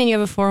working and you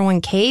have a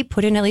 401k,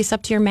 put in at least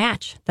up to your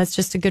match. That's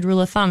just a good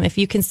rule of thumb. If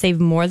you can save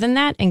more than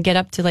that and get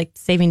up to like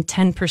saving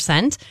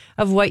 10%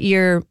 of what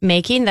you're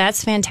making,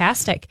 that's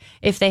fantastic.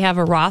 If they have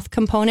a Roth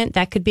component,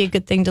 that could be a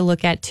good thing to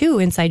look at too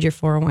inside your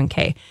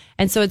 401k.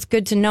 And so it's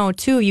good to know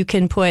too, you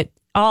can put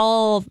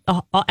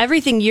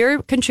everything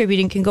you're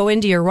contributing can go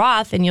into your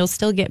Roth and you'll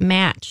still get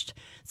matched.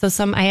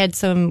 So I had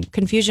some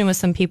confusion with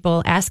some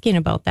people asking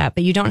about that,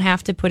 but you don't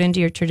have to put into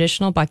your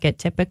traditional bucket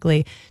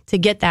typically to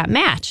get that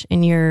match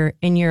in your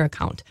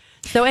account.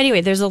 So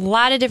anyway, there's a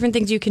lot of different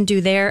things you can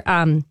do there.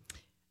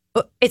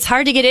 It's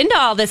hard to get into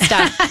all this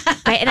stuff.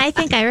 Right. And I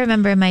think I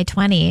remember in my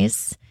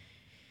 20s,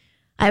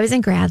 I was in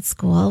grad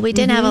school. We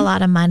didn't have a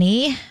lot of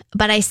money,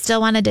 but I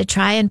still wanted to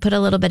try and put a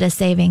little bit of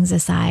savings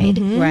aside.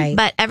 Right.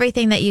 But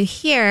everything that you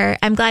hear,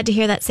 I'm glad to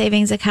hear that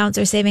savings accounts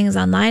or savings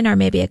online are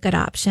maybe a good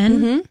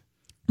option.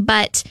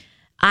 But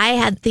I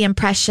had the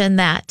impression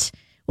that,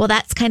 well,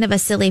 that's kind of a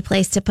silly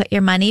place to put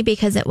your money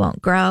because it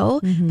won't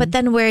grow. But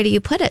then where do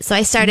you put it? So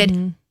I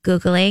started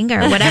Googling,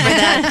 or whatever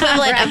the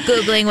equivalent of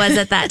Googling was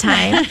at that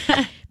time,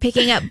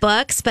 picking up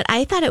books. But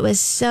I thought it was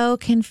so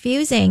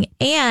confusing.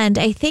 And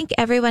I think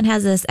everyone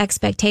has this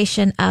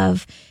expectation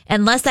of,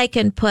 unless I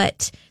can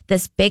put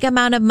this big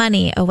amount of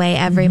money away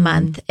every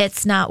month,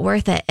 it's not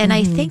worth it. And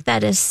I think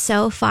that is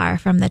so far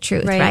from the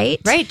truth, right?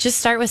 Right. Just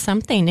start with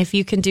something. If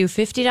you can do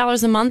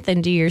 $50 a month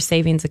into your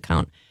savings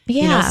account,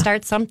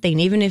 start something.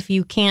 Even if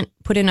you can't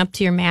put in up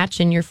to your match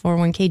in your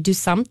 401k, do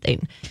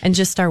something and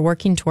just start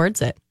working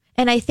towards it.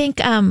 And I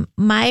think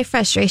my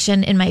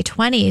frustration in my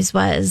 20s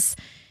was,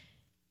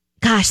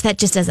 gosh, that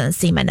just doesn't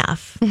seem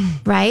enough,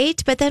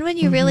 right? But then when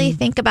you really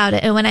think about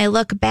it, and when I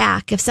look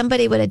back, if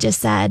somebody would have just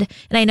said,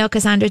 and I know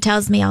Cassandra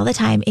tells me all the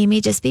time, Amy,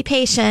 just be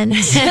patient.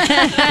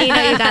 You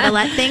got to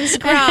let things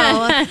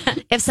grow.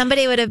 If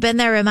somebody would have been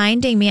there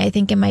reminding me, I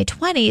think in my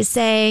 20s,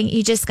 saying,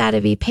 you just got to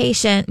be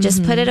patient,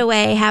 just put it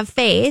away, have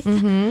faith,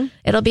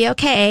 it'll be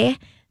okay,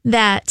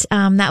 that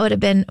would have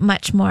been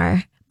much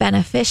more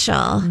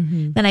beneficial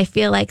than I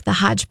feel like the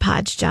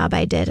hodgepodge job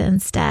I did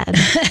instead.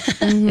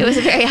 It was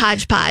a very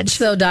hodgepodge.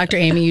 So, Dr.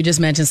 Amy, you just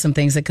mentioned some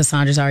things that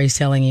Cassandra's always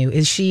telling you.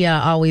 Is she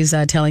always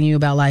telling you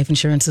about life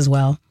insurance as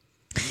well?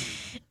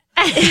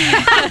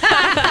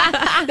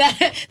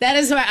 That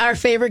is our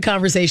favorite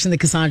conversation that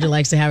Cassandra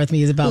likes to have with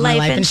me, is about my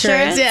life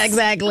insurance. Yeah,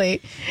 exactly.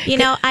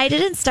 I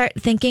didn't start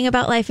thinking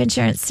about life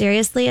insurance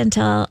seriously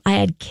until I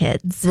had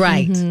kids.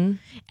 Right.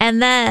 And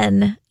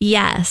then,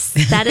 yes,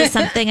 that is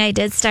something I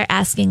did start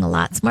asking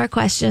lots more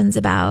questions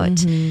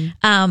about.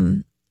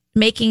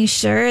 making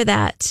sure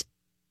that,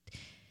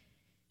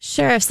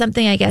 if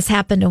something, I guess,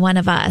 happened to one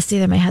of us,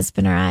 either my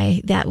husband or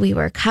I, that we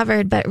were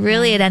covered. But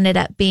really, it ended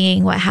up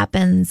being what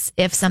happens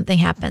if something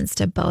happens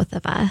to both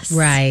of us.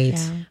 Right.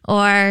 Yeah.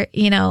 Or,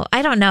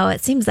 I don't know.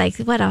 It seems like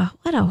what a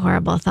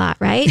horrible thought,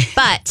 right?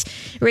 But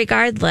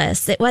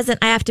regardless, it wasn't,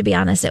 I have to be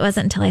honest, it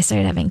wasn't until I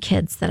started having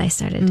kids that I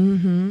started,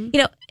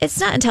 it's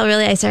not until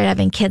really I started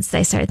having kids that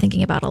I started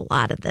thinking about a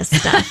lot of this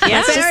stuff. Yeah,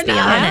 Let's just be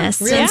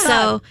honest. Really And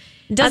so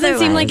it doesn't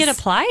seem like it otherwise-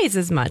 applies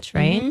as much,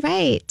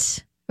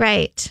 right?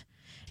 Right.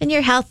 And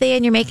you're healthy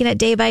and you're making it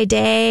day by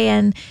day,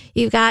 and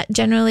you've got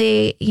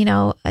generally,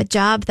 a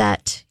job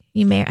that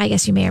you may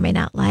or may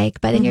not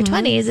like, but in your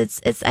 20s,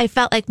 it's, I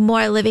felt like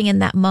more living in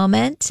that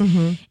moment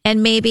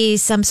and maybe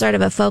some sort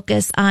of a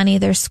focus on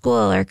either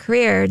school or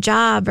career or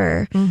job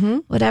or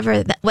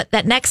whatever,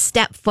 that next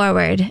step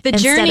forward. The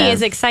journey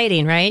is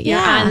exciting, right? You're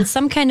Yeah. on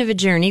some kind of a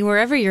journey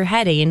wherever you're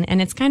heading,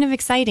 and it's kind of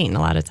exciting a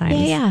lot of times.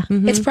 Yeah.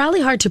 It's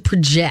probably hard to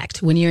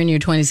project when you're in your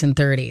 20s and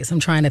 30s. I'm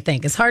trying to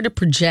think. It's hard to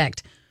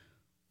project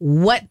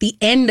what the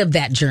end of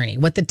that journey,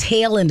 what the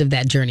tail end of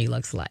that journey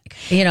looks like.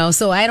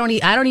 So I don't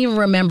even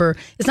remember.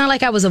 It's not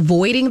like I was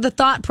avoiding the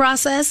thought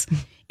process.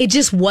 It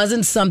just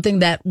wasn't something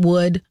that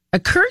would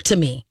occur to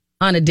me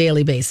on a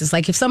daily basis.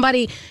 Like if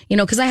somebody,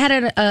 because I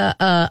had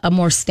a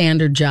more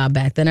standard job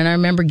back then, and I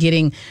remember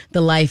getting the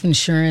life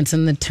insurance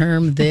and the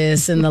term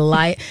this and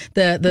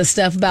the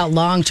stuff about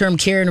long-term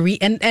care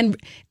and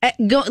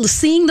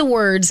seeing the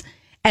words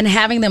and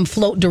having them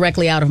float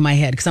directly out of my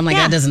head, because I'm like,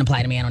 that doesn't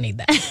apply to me. I don't need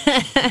that.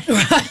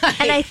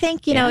 And I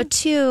think,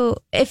 too,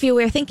 if you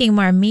were thinking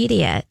more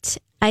immediate,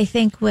 I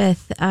think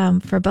with,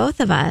 for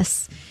both of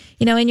us,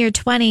 in your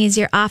 20s,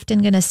 you're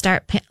often going to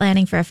start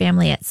planning for a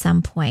family at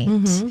some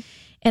point.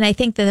 And I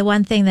think that the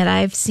one thing that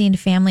I've seen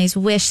families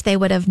wish they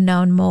would have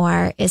known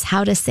more is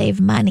how to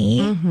save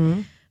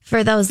money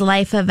for those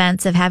life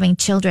events of having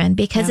children,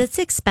 because it's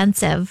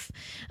expensive.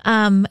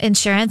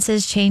 Insurance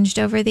has changed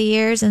over the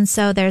years, and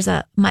so there's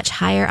a much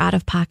higher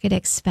out-of-pocket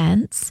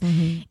expense.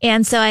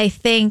 And so I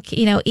think,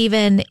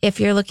 even if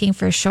you're looking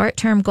for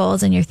short-term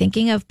goals and you're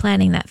thinking of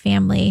planning that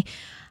family,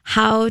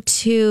 how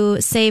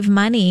to save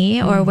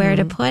money or where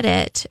to put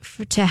it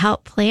to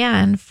help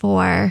plan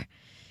for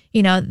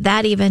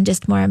that even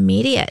just more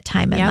immediate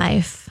time in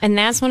life. And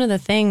that's one of the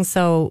things.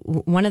 So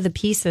one of the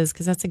pieces,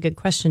 because that's a good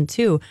question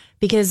too,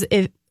 because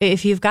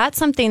if you've got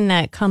something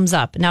that comes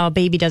up, now a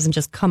baby doesn't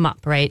just come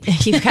up, right?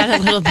 You've got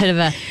a little bit of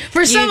a...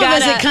 For some of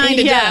us, it kind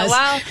of does.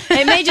 Well,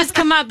 it may just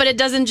come up, but it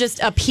doesn't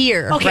just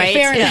appear, Okay, right?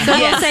 fair enough. So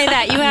we'll say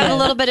that. You have a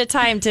little bit of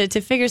time to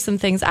figure some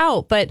things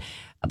out, but...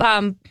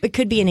 it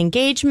could be an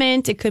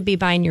engagement. It could be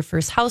buying your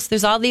first house.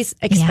 There's all these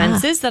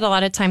expenses that a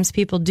lot of times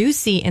people do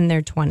see in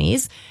their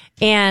 20s.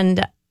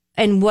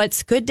 And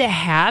what's good to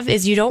have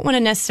is you don't want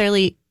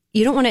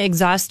to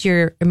exhaust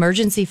your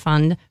emergency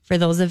fund for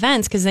those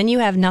events, because then you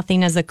have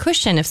nothing as a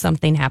cushion if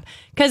something happens.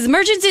 Because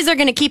emergencies are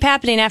going to keep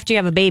happening after you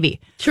have a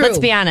baby. True. Let's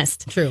be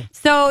honest. True.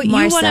 So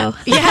More you want to, so.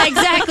 yeah,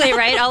 exactly,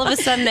 right? All of a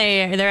sudden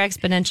they're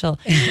exponential.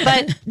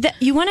 But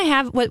you want to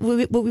have what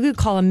we would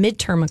call a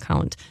midterm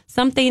account,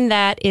 something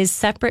that is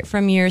separate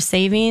from your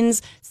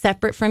savings,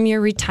 separate from your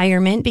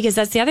retirement, because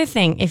that's the other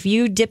thing. If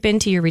you dip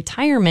into your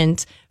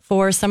retirement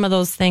for some of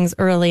those things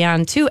early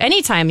on too,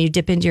 anytime you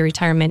dip into your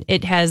retirement,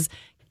 it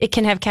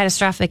can have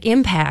catastrophic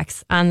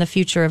impacts on the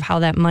future of how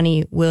that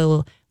money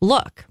will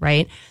look,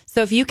 right?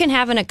 So if you can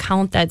have an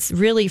account that's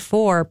really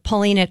for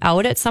pulling it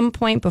out at some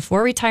point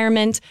before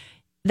retirement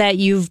that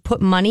you've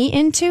put money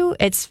into,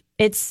 it's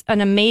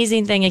an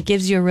amazing thing. It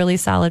gives you a really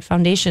solid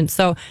foundation.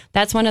 So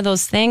that's one of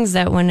those things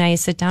that when I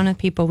sit down with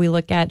people, we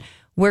look at,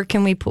 where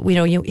can we put,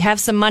 you have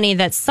some money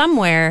that's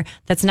somewhere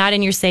that's not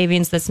in your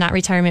savings, that's not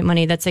retirement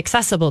money, that's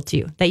accessible to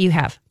you, that you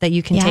have, that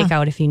you can take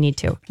out if you need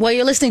to. Well,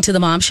 you're listening to The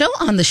Mom Show.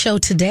 On the show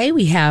today,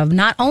 we have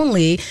not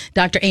only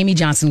Dr. Amy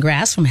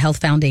Johnson-Grass from Health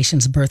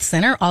Foundation's Birth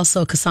Center,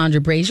 also Cassandra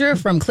Brashier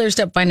from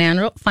ClearStep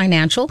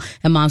Financial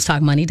and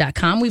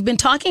MomsTalkMoney.com. We've been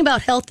talking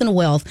about health and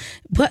wealth,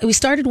 but we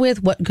started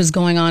with what was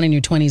going on in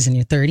your 20s and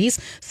your 30s.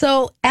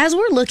 So as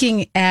we're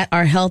looking at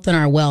our health and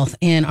our wealth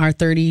in our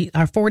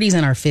 40s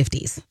and our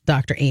 50s,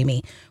 Dr.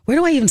 Amy, where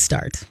do I even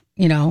start?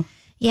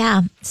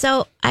 Yeah.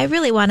 So I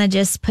really want to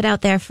just put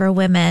out there for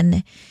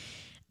women,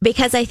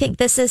 because I think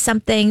this is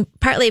something,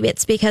 partly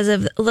it's because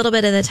of a little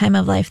bit of the time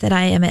of life that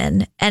I am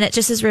in. And it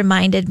just has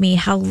reminded me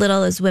how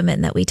little as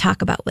women that we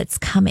talk about what's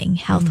coming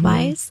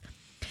health-wise.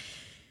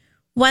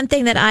 One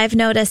thing that I've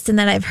noticed and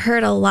that I've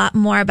heard a lot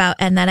more about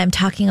and that I'm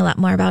talking a lot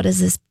more about is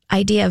this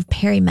idea of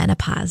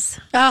perimenopause.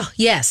 Oh,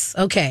 yes.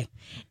 Okay.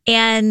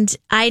 And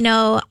I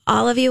know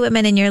all of you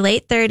women in your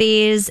late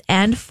 30s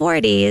and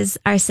 40s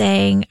are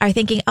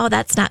thinking, oh,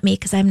 that's not me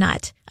because I'm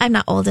not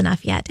old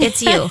enough yet.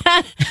 It's you.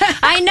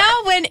 I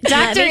know when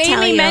Dr.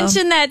 Amy you.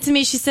 mentioned that to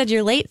me, she said,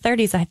 your late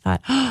 30s. I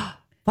thought, oh,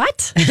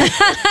 what?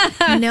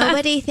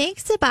 Nobody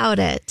thinks about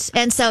it.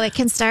 And so it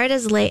can start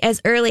as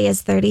early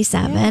as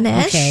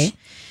 37-ish. Okay.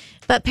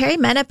 But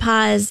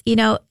perimenopause,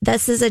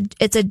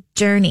 it's a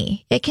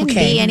journey. It can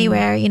be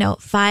anywhere,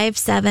 5,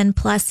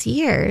 7+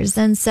 years.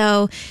 And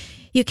so,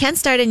 you can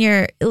start in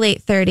your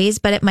late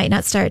 30s, but it might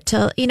not start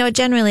till,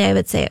 generally I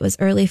would say it was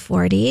early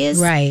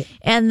 40s. Right.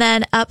 And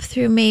then up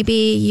through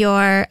maybe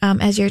your,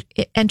 as you're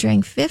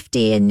entering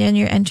 50 and then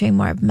you're entering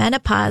more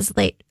menopause,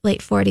 late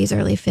 40s,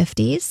 early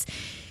 50s.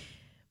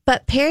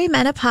 But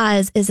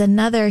perimenopause is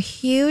another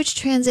huge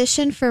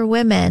transition for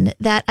women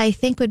that I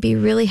think would be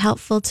really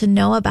helpful to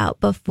know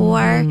about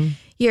before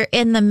you're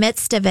in the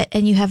midst of it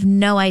and you have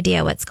no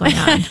idea what's going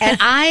on.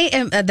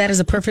 And that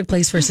is a perfect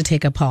place for us to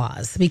take a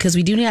pause, because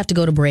we do have to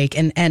go to break.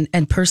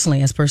 And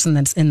personally, as a person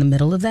that's in the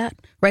middle of that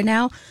right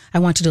now, I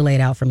want you to lay it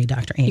out for me,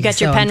 Dr. Amy. You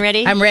got your pen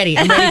ready? I'm ready.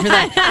 I'm ready for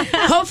that.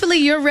 Hopefully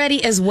you're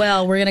ready as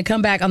well. We're going to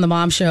come back on the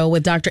Mom Show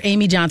with Dr.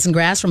 Amy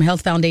Johnson-Grass from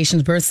Health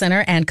Foundation's Birth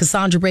Center and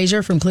Cassandra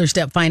Brashier from Clear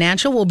Step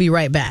Financial. We'll be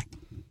right back.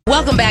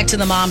 Welcome back to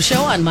the Mom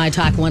Show on My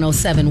Talk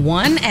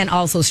 1071 and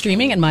also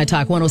streaming at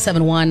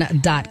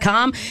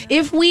mytalk1071.com.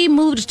 If we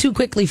moved too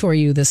quickly for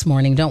you this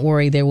morning, don't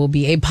worry. There will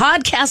be a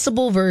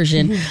podcastable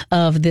version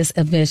of this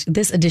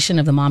edition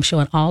of the Mom Show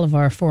and all of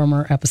our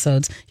former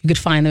episodes. You could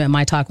find them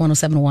at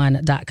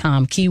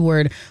mytalk1071.com.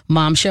 Keyword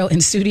Mom Show.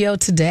 In studio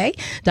today,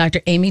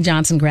 Dr. Amy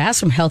Johnson-Grass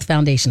from Health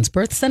Foundation's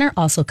Birth Center,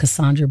 also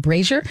Cassandra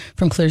Brashier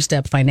from Clear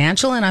Step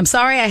Financial. And I'm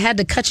sorry I had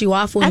to cut you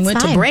off when we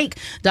went to break,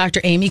 Dr.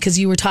 Amy, because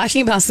you were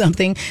talking about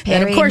something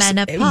that, of course,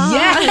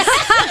 yes.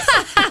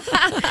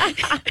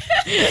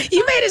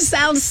 You made it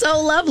sound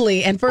so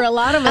lovely, and for a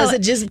lot of us,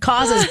 it just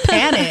causes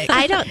panic.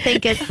 I don't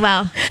think it's, You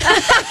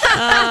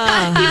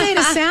made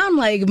it sound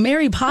like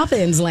Mary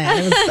Poppins land.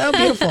 It was so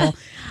beautiful.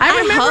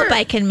 I hope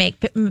I can make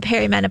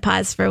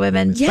perimenopause for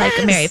women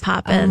like Mary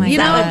Poppins.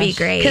 That would be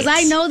great. Because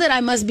I know that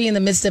I must be in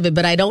the midst of it,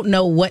 but I don't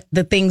know what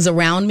the things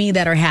around me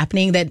that are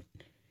happening that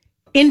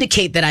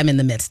indicate that I'm in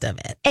the midst of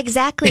it.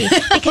 Exactly.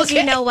 Because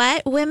you know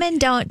what? Women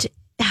don't...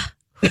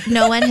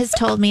 No one has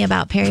told me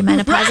about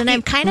perimenopause, and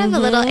I'm kind of a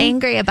little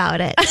angry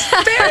about it.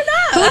 Fair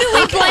enough. Who do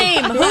we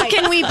blame? Who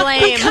can we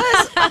blame?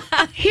 Because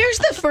here's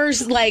the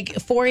first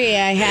foray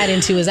I had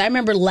into is I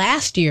remember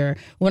last year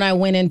when I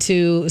went in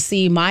to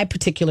see my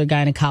particular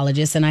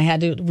gynecologist, and I had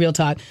to, real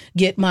talk,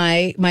 get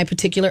my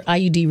particular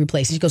IUD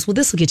replaced. She goes, well,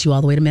 this will get you all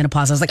the way to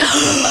menopause. I was like,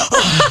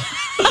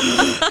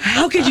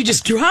 how could you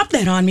just drop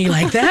that on me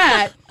like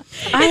that?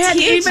 It's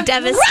huge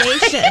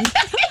devastation.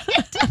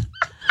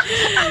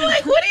 I'm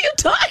like, what are you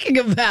talking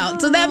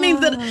about? So that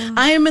means that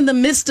I am in the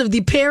midst of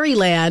the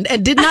Perryland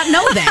and did not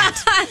know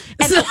that.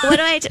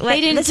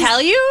 They didn't tell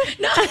you?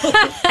 No.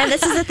 And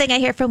this is the thing I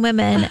hear from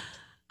women.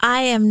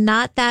 I am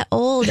not that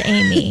old,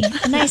 Amy.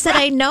 And I said,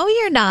 I know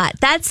you're not.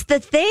 That's the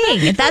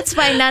thing. That's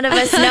why none of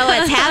us know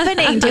what's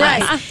happening to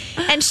us.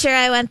 And sure,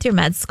 I went through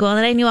med school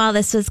and I knew all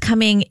this was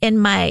coming in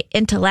my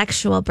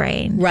intellectual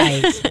brain.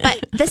 Right.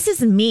 But this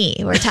is me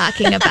we're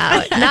talking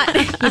about. Not,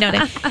 what I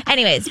mean?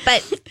 Anyways,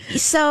 but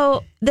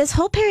so this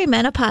whole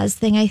perimenopause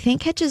thing, I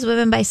think, catches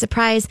women by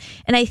surprise.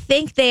 And I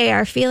think they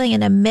are feeling in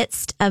the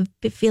midst of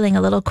feeling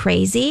a little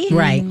crazy.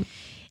 Right.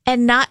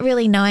 And not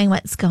really knowing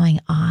what's going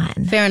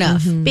on. Fair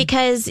enough.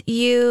 Because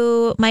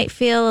you might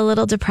feel a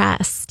little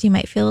depressed. You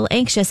might feel a little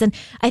anxious. And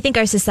I think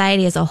our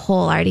society as a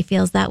whole already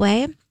feels that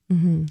way.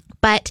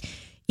 But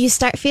you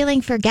start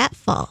feeling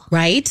forgetful.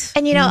 Right.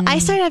 And, I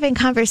started having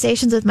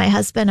conversations with my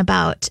husband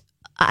about,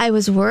 I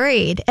was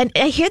worried. And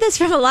I hear this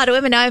from a lot of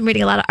women. Now I'm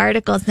reading a lot of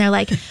articles and they're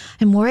like,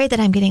 I'm worried that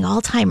I'm getting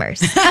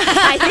Alzheimer's.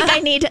 I think I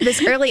need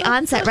this early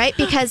onset, right?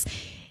 Because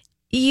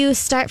you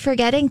start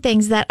forgetting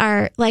things that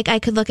are like, I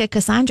could look at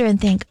Cassandra and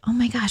think, oh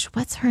my gosh,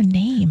 what's her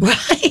name?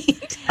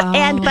 Right.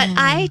 But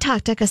I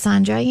talk to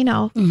Cassandra,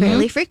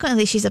 fairly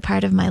frequently. She's a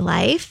part of my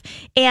life.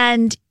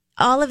 And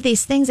all of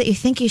these things that you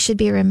think you should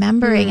be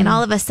remembering, and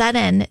all of a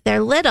sudden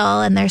they're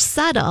little and they're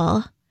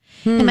subtle.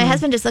 And my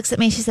husband just looks at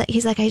me.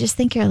 He's like, I just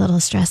think you're a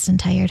little stressed and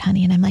tired,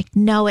 honey. And I'm like,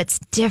 no, it's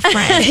different.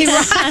 Right.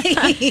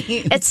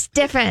 It's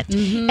different.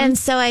 And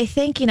so I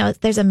think,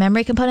 there's a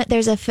memory component.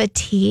 There's a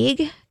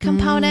fatigue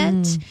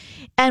component.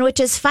 And which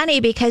is funny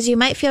because you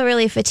might feel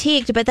really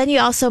fatigued, but then you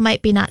also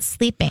might be not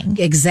sleeping.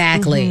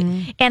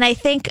 Exactly. And I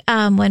think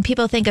when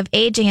people think of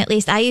aging, at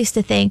least I used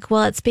to think,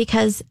 well, it's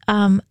because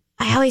I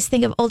always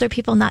think of older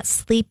people not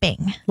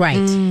sleeping.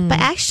 Right. But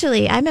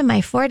actually, I'm in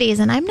my 40s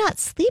and I'm not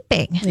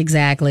sleeping.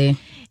 Exactly.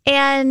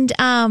 And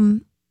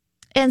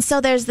so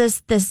there's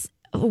this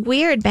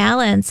weird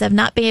balance of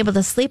not being able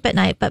to sleep at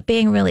night, but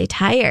being really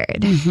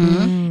tired.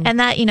 And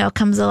that,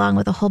 comes along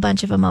with a whole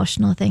bunch of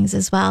emotional things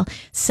as well.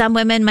 Some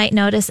women might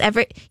notice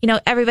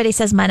everybody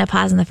says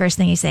menopause and the first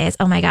thing you say is,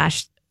 oh my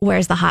gosh,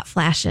 where's the hot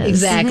flashes?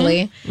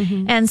 Exactly.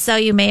 And so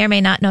you may or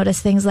may not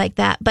notice things like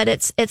that, but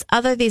it's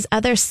these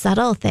other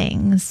subtle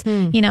things.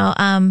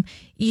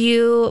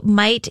 You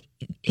might,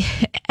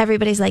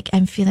 everybody's like,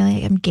 I'm feeling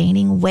like I'm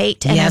gaining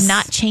weight and I'm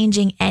not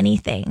changing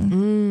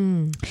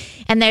anything.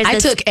 And I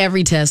took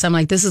every test. I'm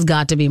like, this has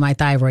got to be my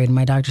thyroid. And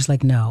my doctor's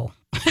like, no.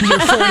 You're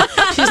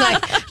 40. She's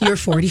like, you're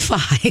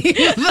 45.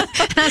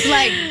 I was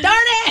like,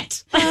 darn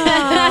it.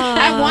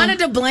 I wanted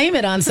to blame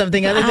it on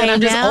something other than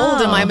I'm just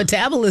old and my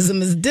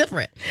metabolism is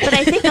different. But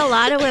I think a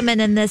lot of women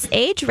in this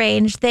age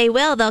range,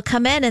 they'll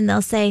come in and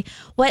they'll say,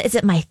 what is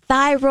it, my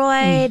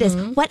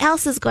thyroid? What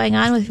else is going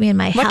on with me in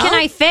my health? What can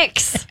I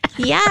fix?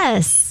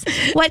 Yes.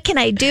 What can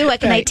I do?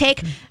 What can I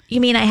take?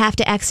 You mean I have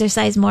to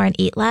exercise more and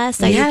eat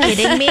less? Are you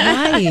kidding me?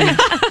 Right.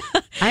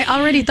 I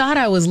already thought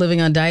I was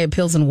living on diet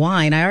pills and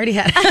wine. I already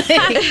had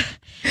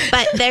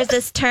But there's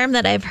this term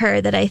that I've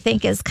heard that I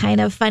think is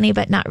kind of funny,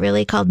 but not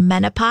really, called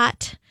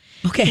menopause.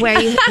 Okay. Where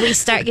we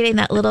start getting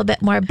that little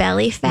bit more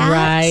belly fat.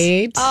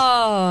 Right.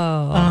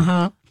 Oh.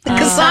 Uh-huh.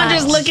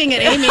 Cassandra's looking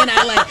at Amy and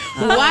I like,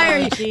 why are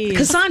you?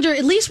 Cassandra,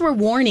 at least we're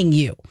warning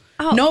you.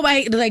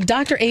 Nobody, like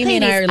Dr. Amy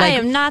and I are like, I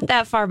am not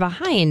that far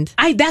behind.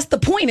 That's the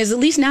point, is at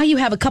least now you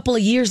have a couple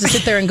of years to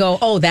sit there and go,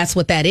 oh, that's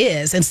what that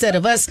is. Instead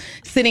of us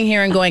sitting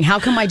here and going, how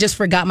come I just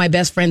forgot my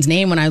best friend's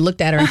name when I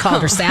looked at her and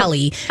called her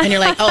Sally? And you're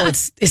like, oh,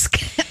 it's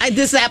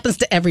this happens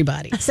to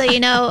everybody. So,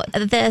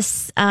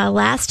 this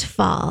last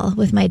fall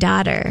with my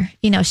daughter,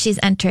 she's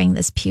entering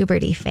this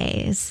puberty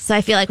phase. So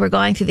I feel like we're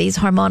going through these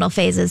hormonal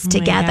phases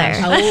together.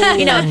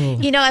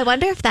 I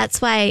wonder if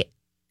that's why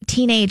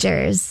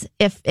teenagers,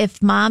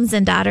 if moms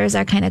and daughters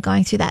are kind of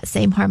going through that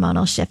same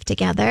hormonal shift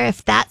together,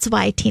 if that's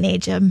why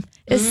teenageism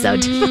is so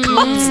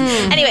difficult.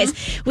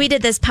 Anyways, we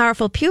did this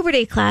powerful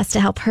puberty class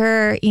to help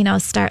her,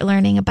 start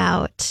learning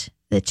about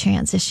the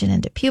transition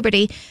into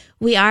puberty.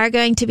 We are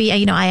going to be,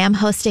 I am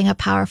hosting a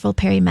powerful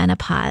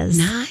perimenopause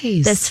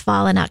this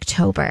fall in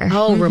October.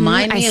 Oh,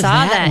 remind me of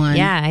that one.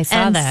 Yeah, I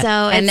saw that.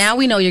 And now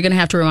we know you're going to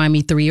have to remind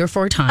me 3 or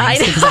 4 times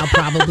because I'll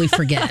probably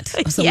forget.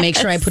 So make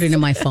sure I put it in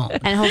my phone.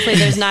 And hopefully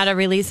there's not a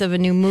release of a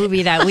new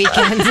movie that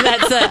weekend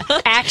that's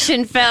an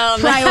action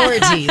film.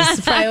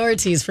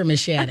 Priorities for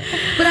Miss Shannan.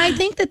 But I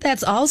think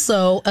that's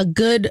also a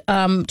good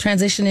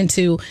transition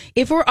into,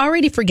 if we're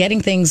already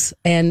forgetting things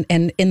and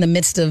in the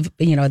midst of,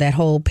 that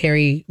whole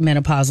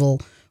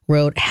perimenopausal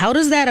road, how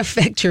does that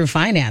affect your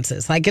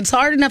finances? Like, it's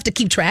hard enough to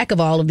keep track of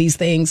all of these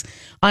things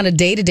on a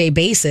day-to-day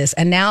basis.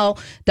 And now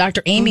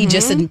Dr. Amy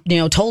just,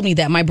 told me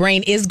that my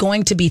brain is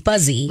going to be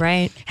fuzzy.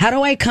 Right. How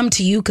do I come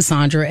to you,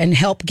 Cassandra, and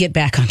help get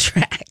back on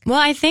track? Well,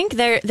 I think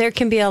there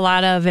can be a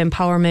lot of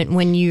empowerment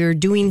when you're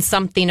doing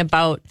something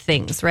about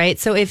things, right?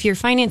 So if your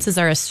finances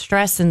are a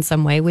stress in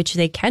some way, which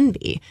they can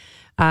be,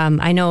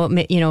 I know,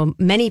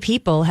 many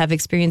people have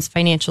experienced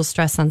financial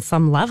stress on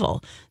some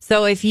level.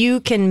 So if you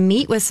can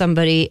meet with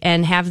somebody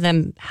and have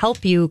them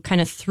help you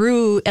kind of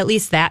through at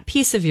least that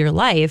piece of your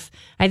life,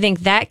 I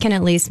think that can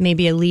at least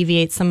maybe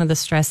alleviate some of the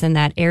stress in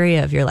that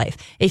area of your life.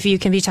 If you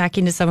can be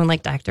talking to someone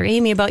like Dr.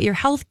 Amy about your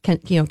health,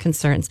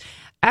 concerns.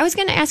 I was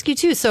going to ask you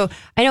too. So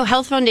I know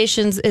Health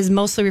Foundations is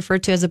mostly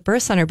referred to as a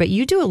birth center, but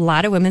you do a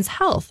lot of women's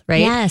health,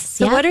 right? Yes.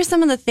 So what are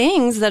some of the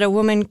things that a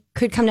woman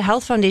could come to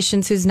Health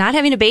Foundations who's not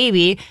having a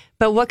baby,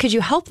 but what could you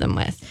help them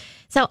with?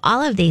 So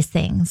all of these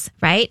things,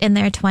 right? In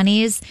their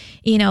 20s,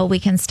 we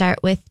can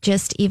start with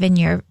just even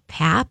your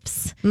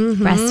PAPs,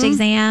 breast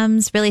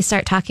exams, really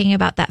start talking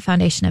about that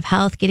foundation of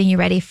health, getting you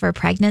ready for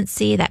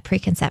pregnancy, that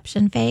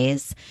preconception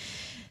phase.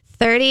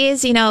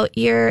 30s,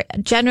 you're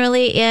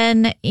generally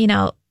in,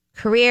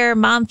 career,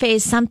 mom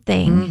phase,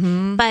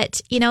 something. But,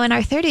 in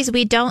our 30s,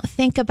 we don't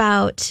think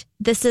about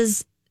this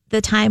is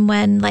the time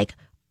when like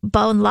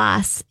bone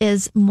loss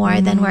is more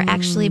than we're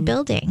actually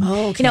building.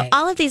 Okay.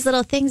 All of these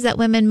little things that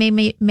women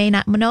may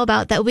not know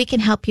about that we can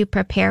help you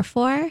prepare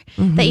for,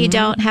 that you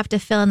don't have to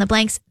fill in the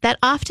blanks, that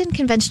often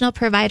conventional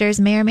providers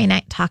may or may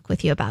not talk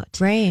with you about.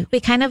 Right. We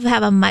kind of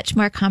have a much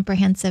more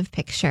comprehensive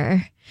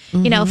picture.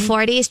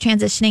 40s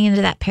transitioning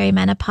into that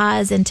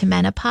perimenopause, into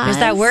menopause. There's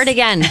that word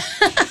again.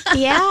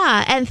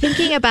 Yeah. And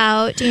thinking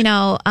about,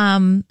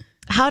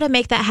 how to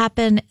make that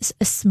happen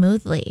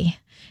smoothly.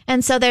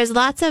 And so there's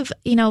lots of,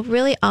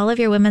 really all of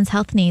your women's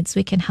health needs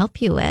we can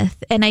help you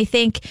with. And I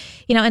think,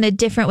 in a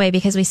different way,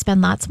 because we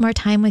spend lots more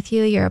time with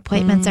you. Your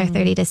appointments are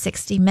 30 to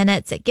 60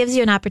 minutes. It gives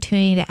you an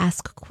opportunity to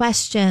ask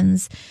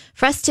questions,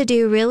 for us to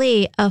do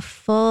really a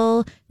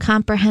full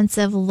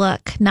comprehensive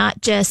look,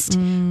 not just,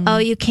 oh,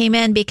 you came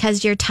in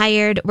because you're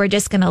tired. We're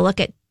just going to look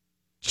at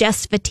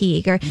just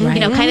fatigue, or,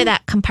 kind of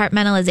that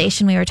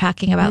compartmentalization we were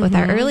talking about with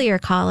our earlier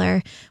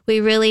caller. We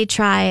really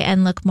try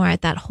and look more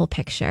at that whole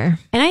picture.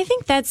 And I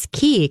think that's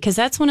key, because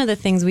that's one of the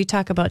things we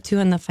talk about too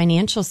on the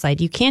financial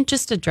side. You can't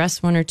just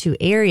address one or two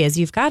areas.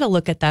 You've got to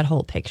look at that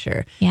whole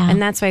picture. Yeah. And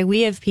that's why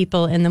we have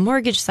people in the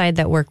mortgage side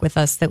that work with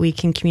us that we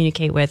can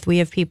communicate with. We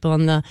have people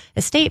on the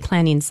estate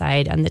planning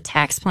side, on the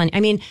tax planning. I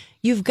mean,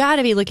 you've got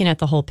to be looking at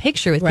the whole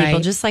picture with people,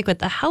 just like with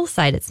the health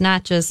side. It's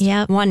not just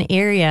one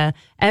area.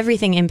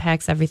 Everything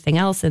impacts everything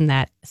else in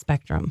that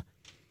spectrum.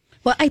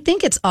 Well, I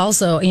think it's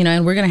also,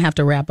 and we're going to have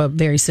to wrap up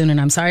very soon. And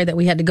I'm sorry that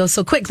we had to go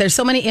so quick. There's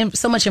so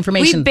much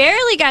information. We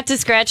barely got to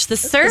scratch the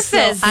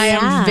surface. So I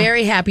am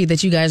very happy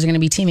that you guys are going to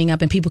be teaming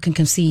up and people can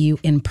come see you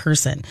in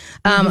person.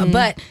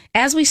 But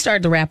as we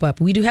start to wrap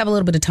up, we do have a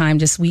little bit of time.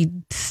 We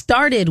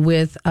started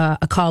with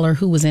a caller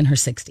who was in her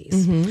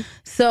 60s.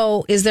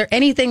 So is there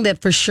anything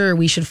that for sure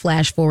we should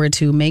flash forward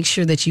to make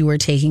sure that you are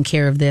taking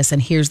care of this?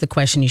 And here's the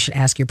question you should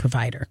ask your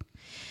provider.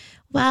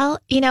 Well,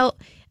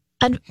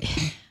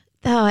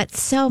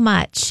 it's so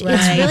much. Right.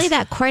 It's really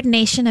that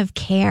coordination of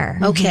care.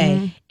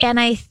 Okay. And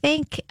I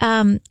think,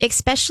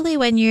 especially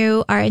when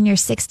you are in your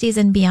 60s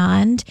and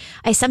beyond,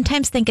 I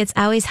sometimes think it's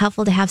always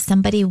helpful to have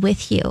somebody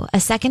with you, a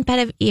second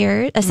pair of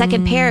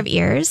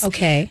ears.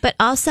 Okay. But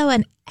also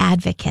an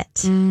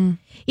advocate.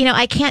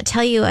 I can't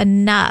tell you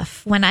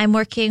enough when I'm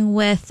working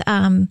with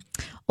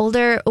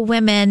older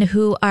women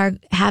who are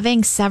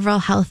having several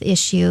health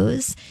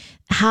issues,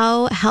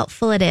 how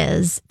helpful it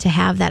is to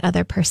have that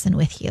other person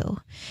with you.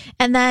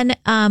 And then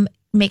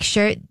make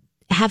sure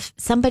have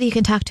somebody you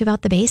can talk to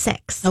about the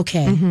basics.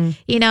 Okay.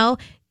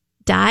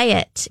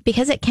 Diet,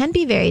 because it can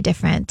be very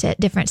different at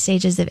different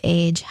stages of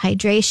age.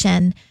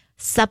 Hydration,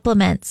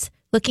 supplements,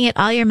 looking at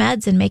all your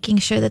meds and making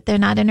sure that they're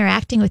not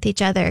interacting with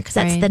each other, because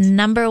that's the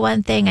number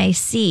one thing I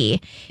see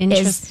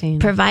is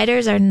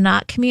providers are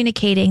not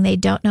communicating. They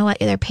don't know what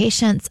their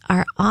patients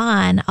are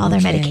on, all their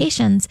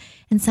medications.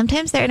 And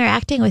sometimes they're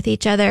interacting with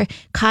each other,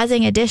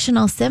 causing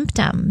additional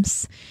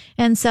symptoms.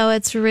 And so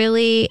it's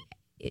really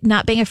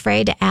not being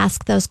afraid to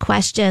ask those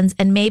questions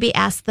and maybe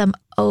ask them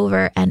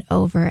over and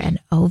over and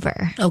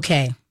over.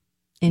 Okay.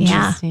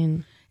 Interesting.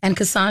 Yeah. And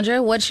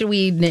Cassandra, what should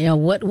we,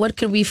 what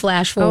could we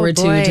flash forward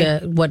to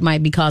what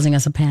might be causing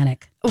us a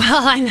panic?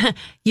 Well,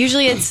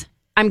 usually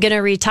I'm going to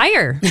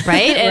retire,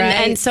 right?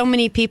 And so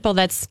many people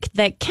that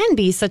can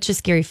be such a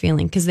scary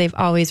feeling because they've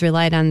always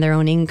relied on their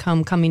own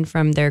income coming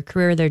from their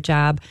career, their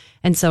job.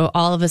 And so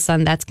all of a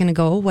sudden that's going to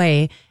go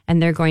away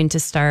and they're going to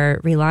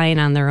start relying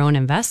on their own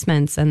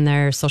investments and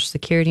their Social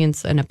Security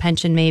and a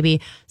pension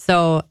maybe.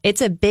 So it's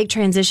a big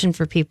transition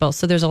for people.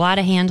 So there's a lot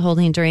of hand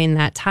holding during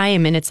that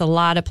time and it's a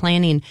lot of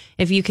planning.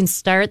 If you can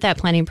start that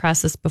planning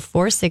process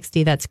before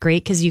 60, that's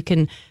great because you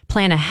can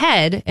plan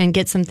ahead and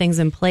get some things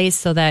in place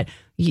so that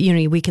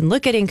we can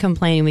look at income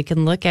planning. We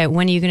can look at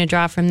when are you going to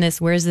draw from this?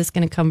 Where is this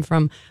going to come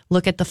from?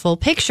 Look at the full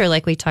picture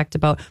like we talked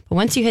about. But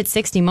once you hit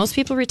 60, most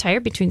people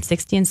retire between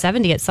 60 and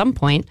 70 at some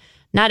point.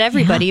 Not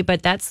everybody,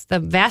 but that's the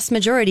vast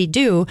majority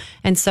do.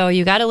 And so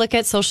you got to look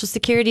at Social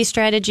Security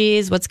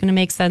strategies, what's going to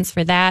make sense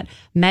for that.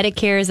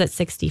 Medicare is at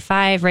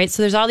 65, right?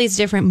 So there's all these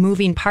different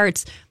moving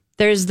parts.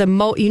 There's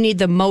you need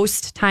the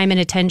most time and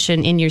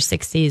attention in your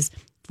 60s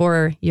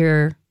for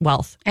your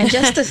wealth. And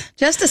just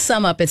to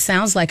sum up, it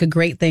sounds like a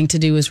great thing to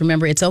do is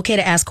remember it's okay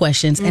to ask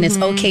questions and it's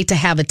okay to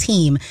have a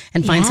team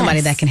and find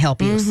somebody that can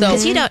help you. So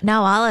because you don't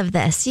know all of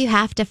this, you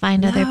have to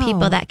find other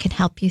people that can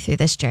help you through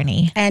this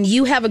journey. And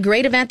you have a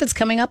great event that's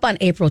coming up on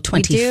April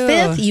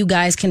 25th. You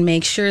guys can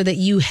make sure that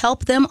you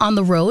help them on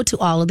the road to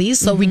all of these.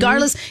 So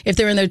regardless if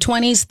they're in their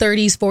 20s,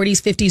 30s,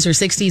 40s, 50s, or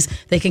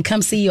 60s, they can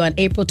come see you on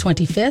April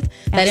 25th.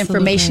 That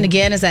information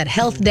again is at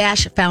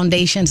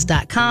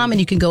health-foundations.com and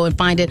you can go and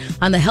find it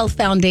on the Health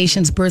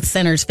Foundations Birth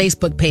Center's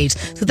Facebook page.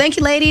 So thank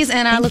you, ladies,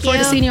 and I look forward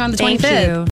to seeing you on the 25th.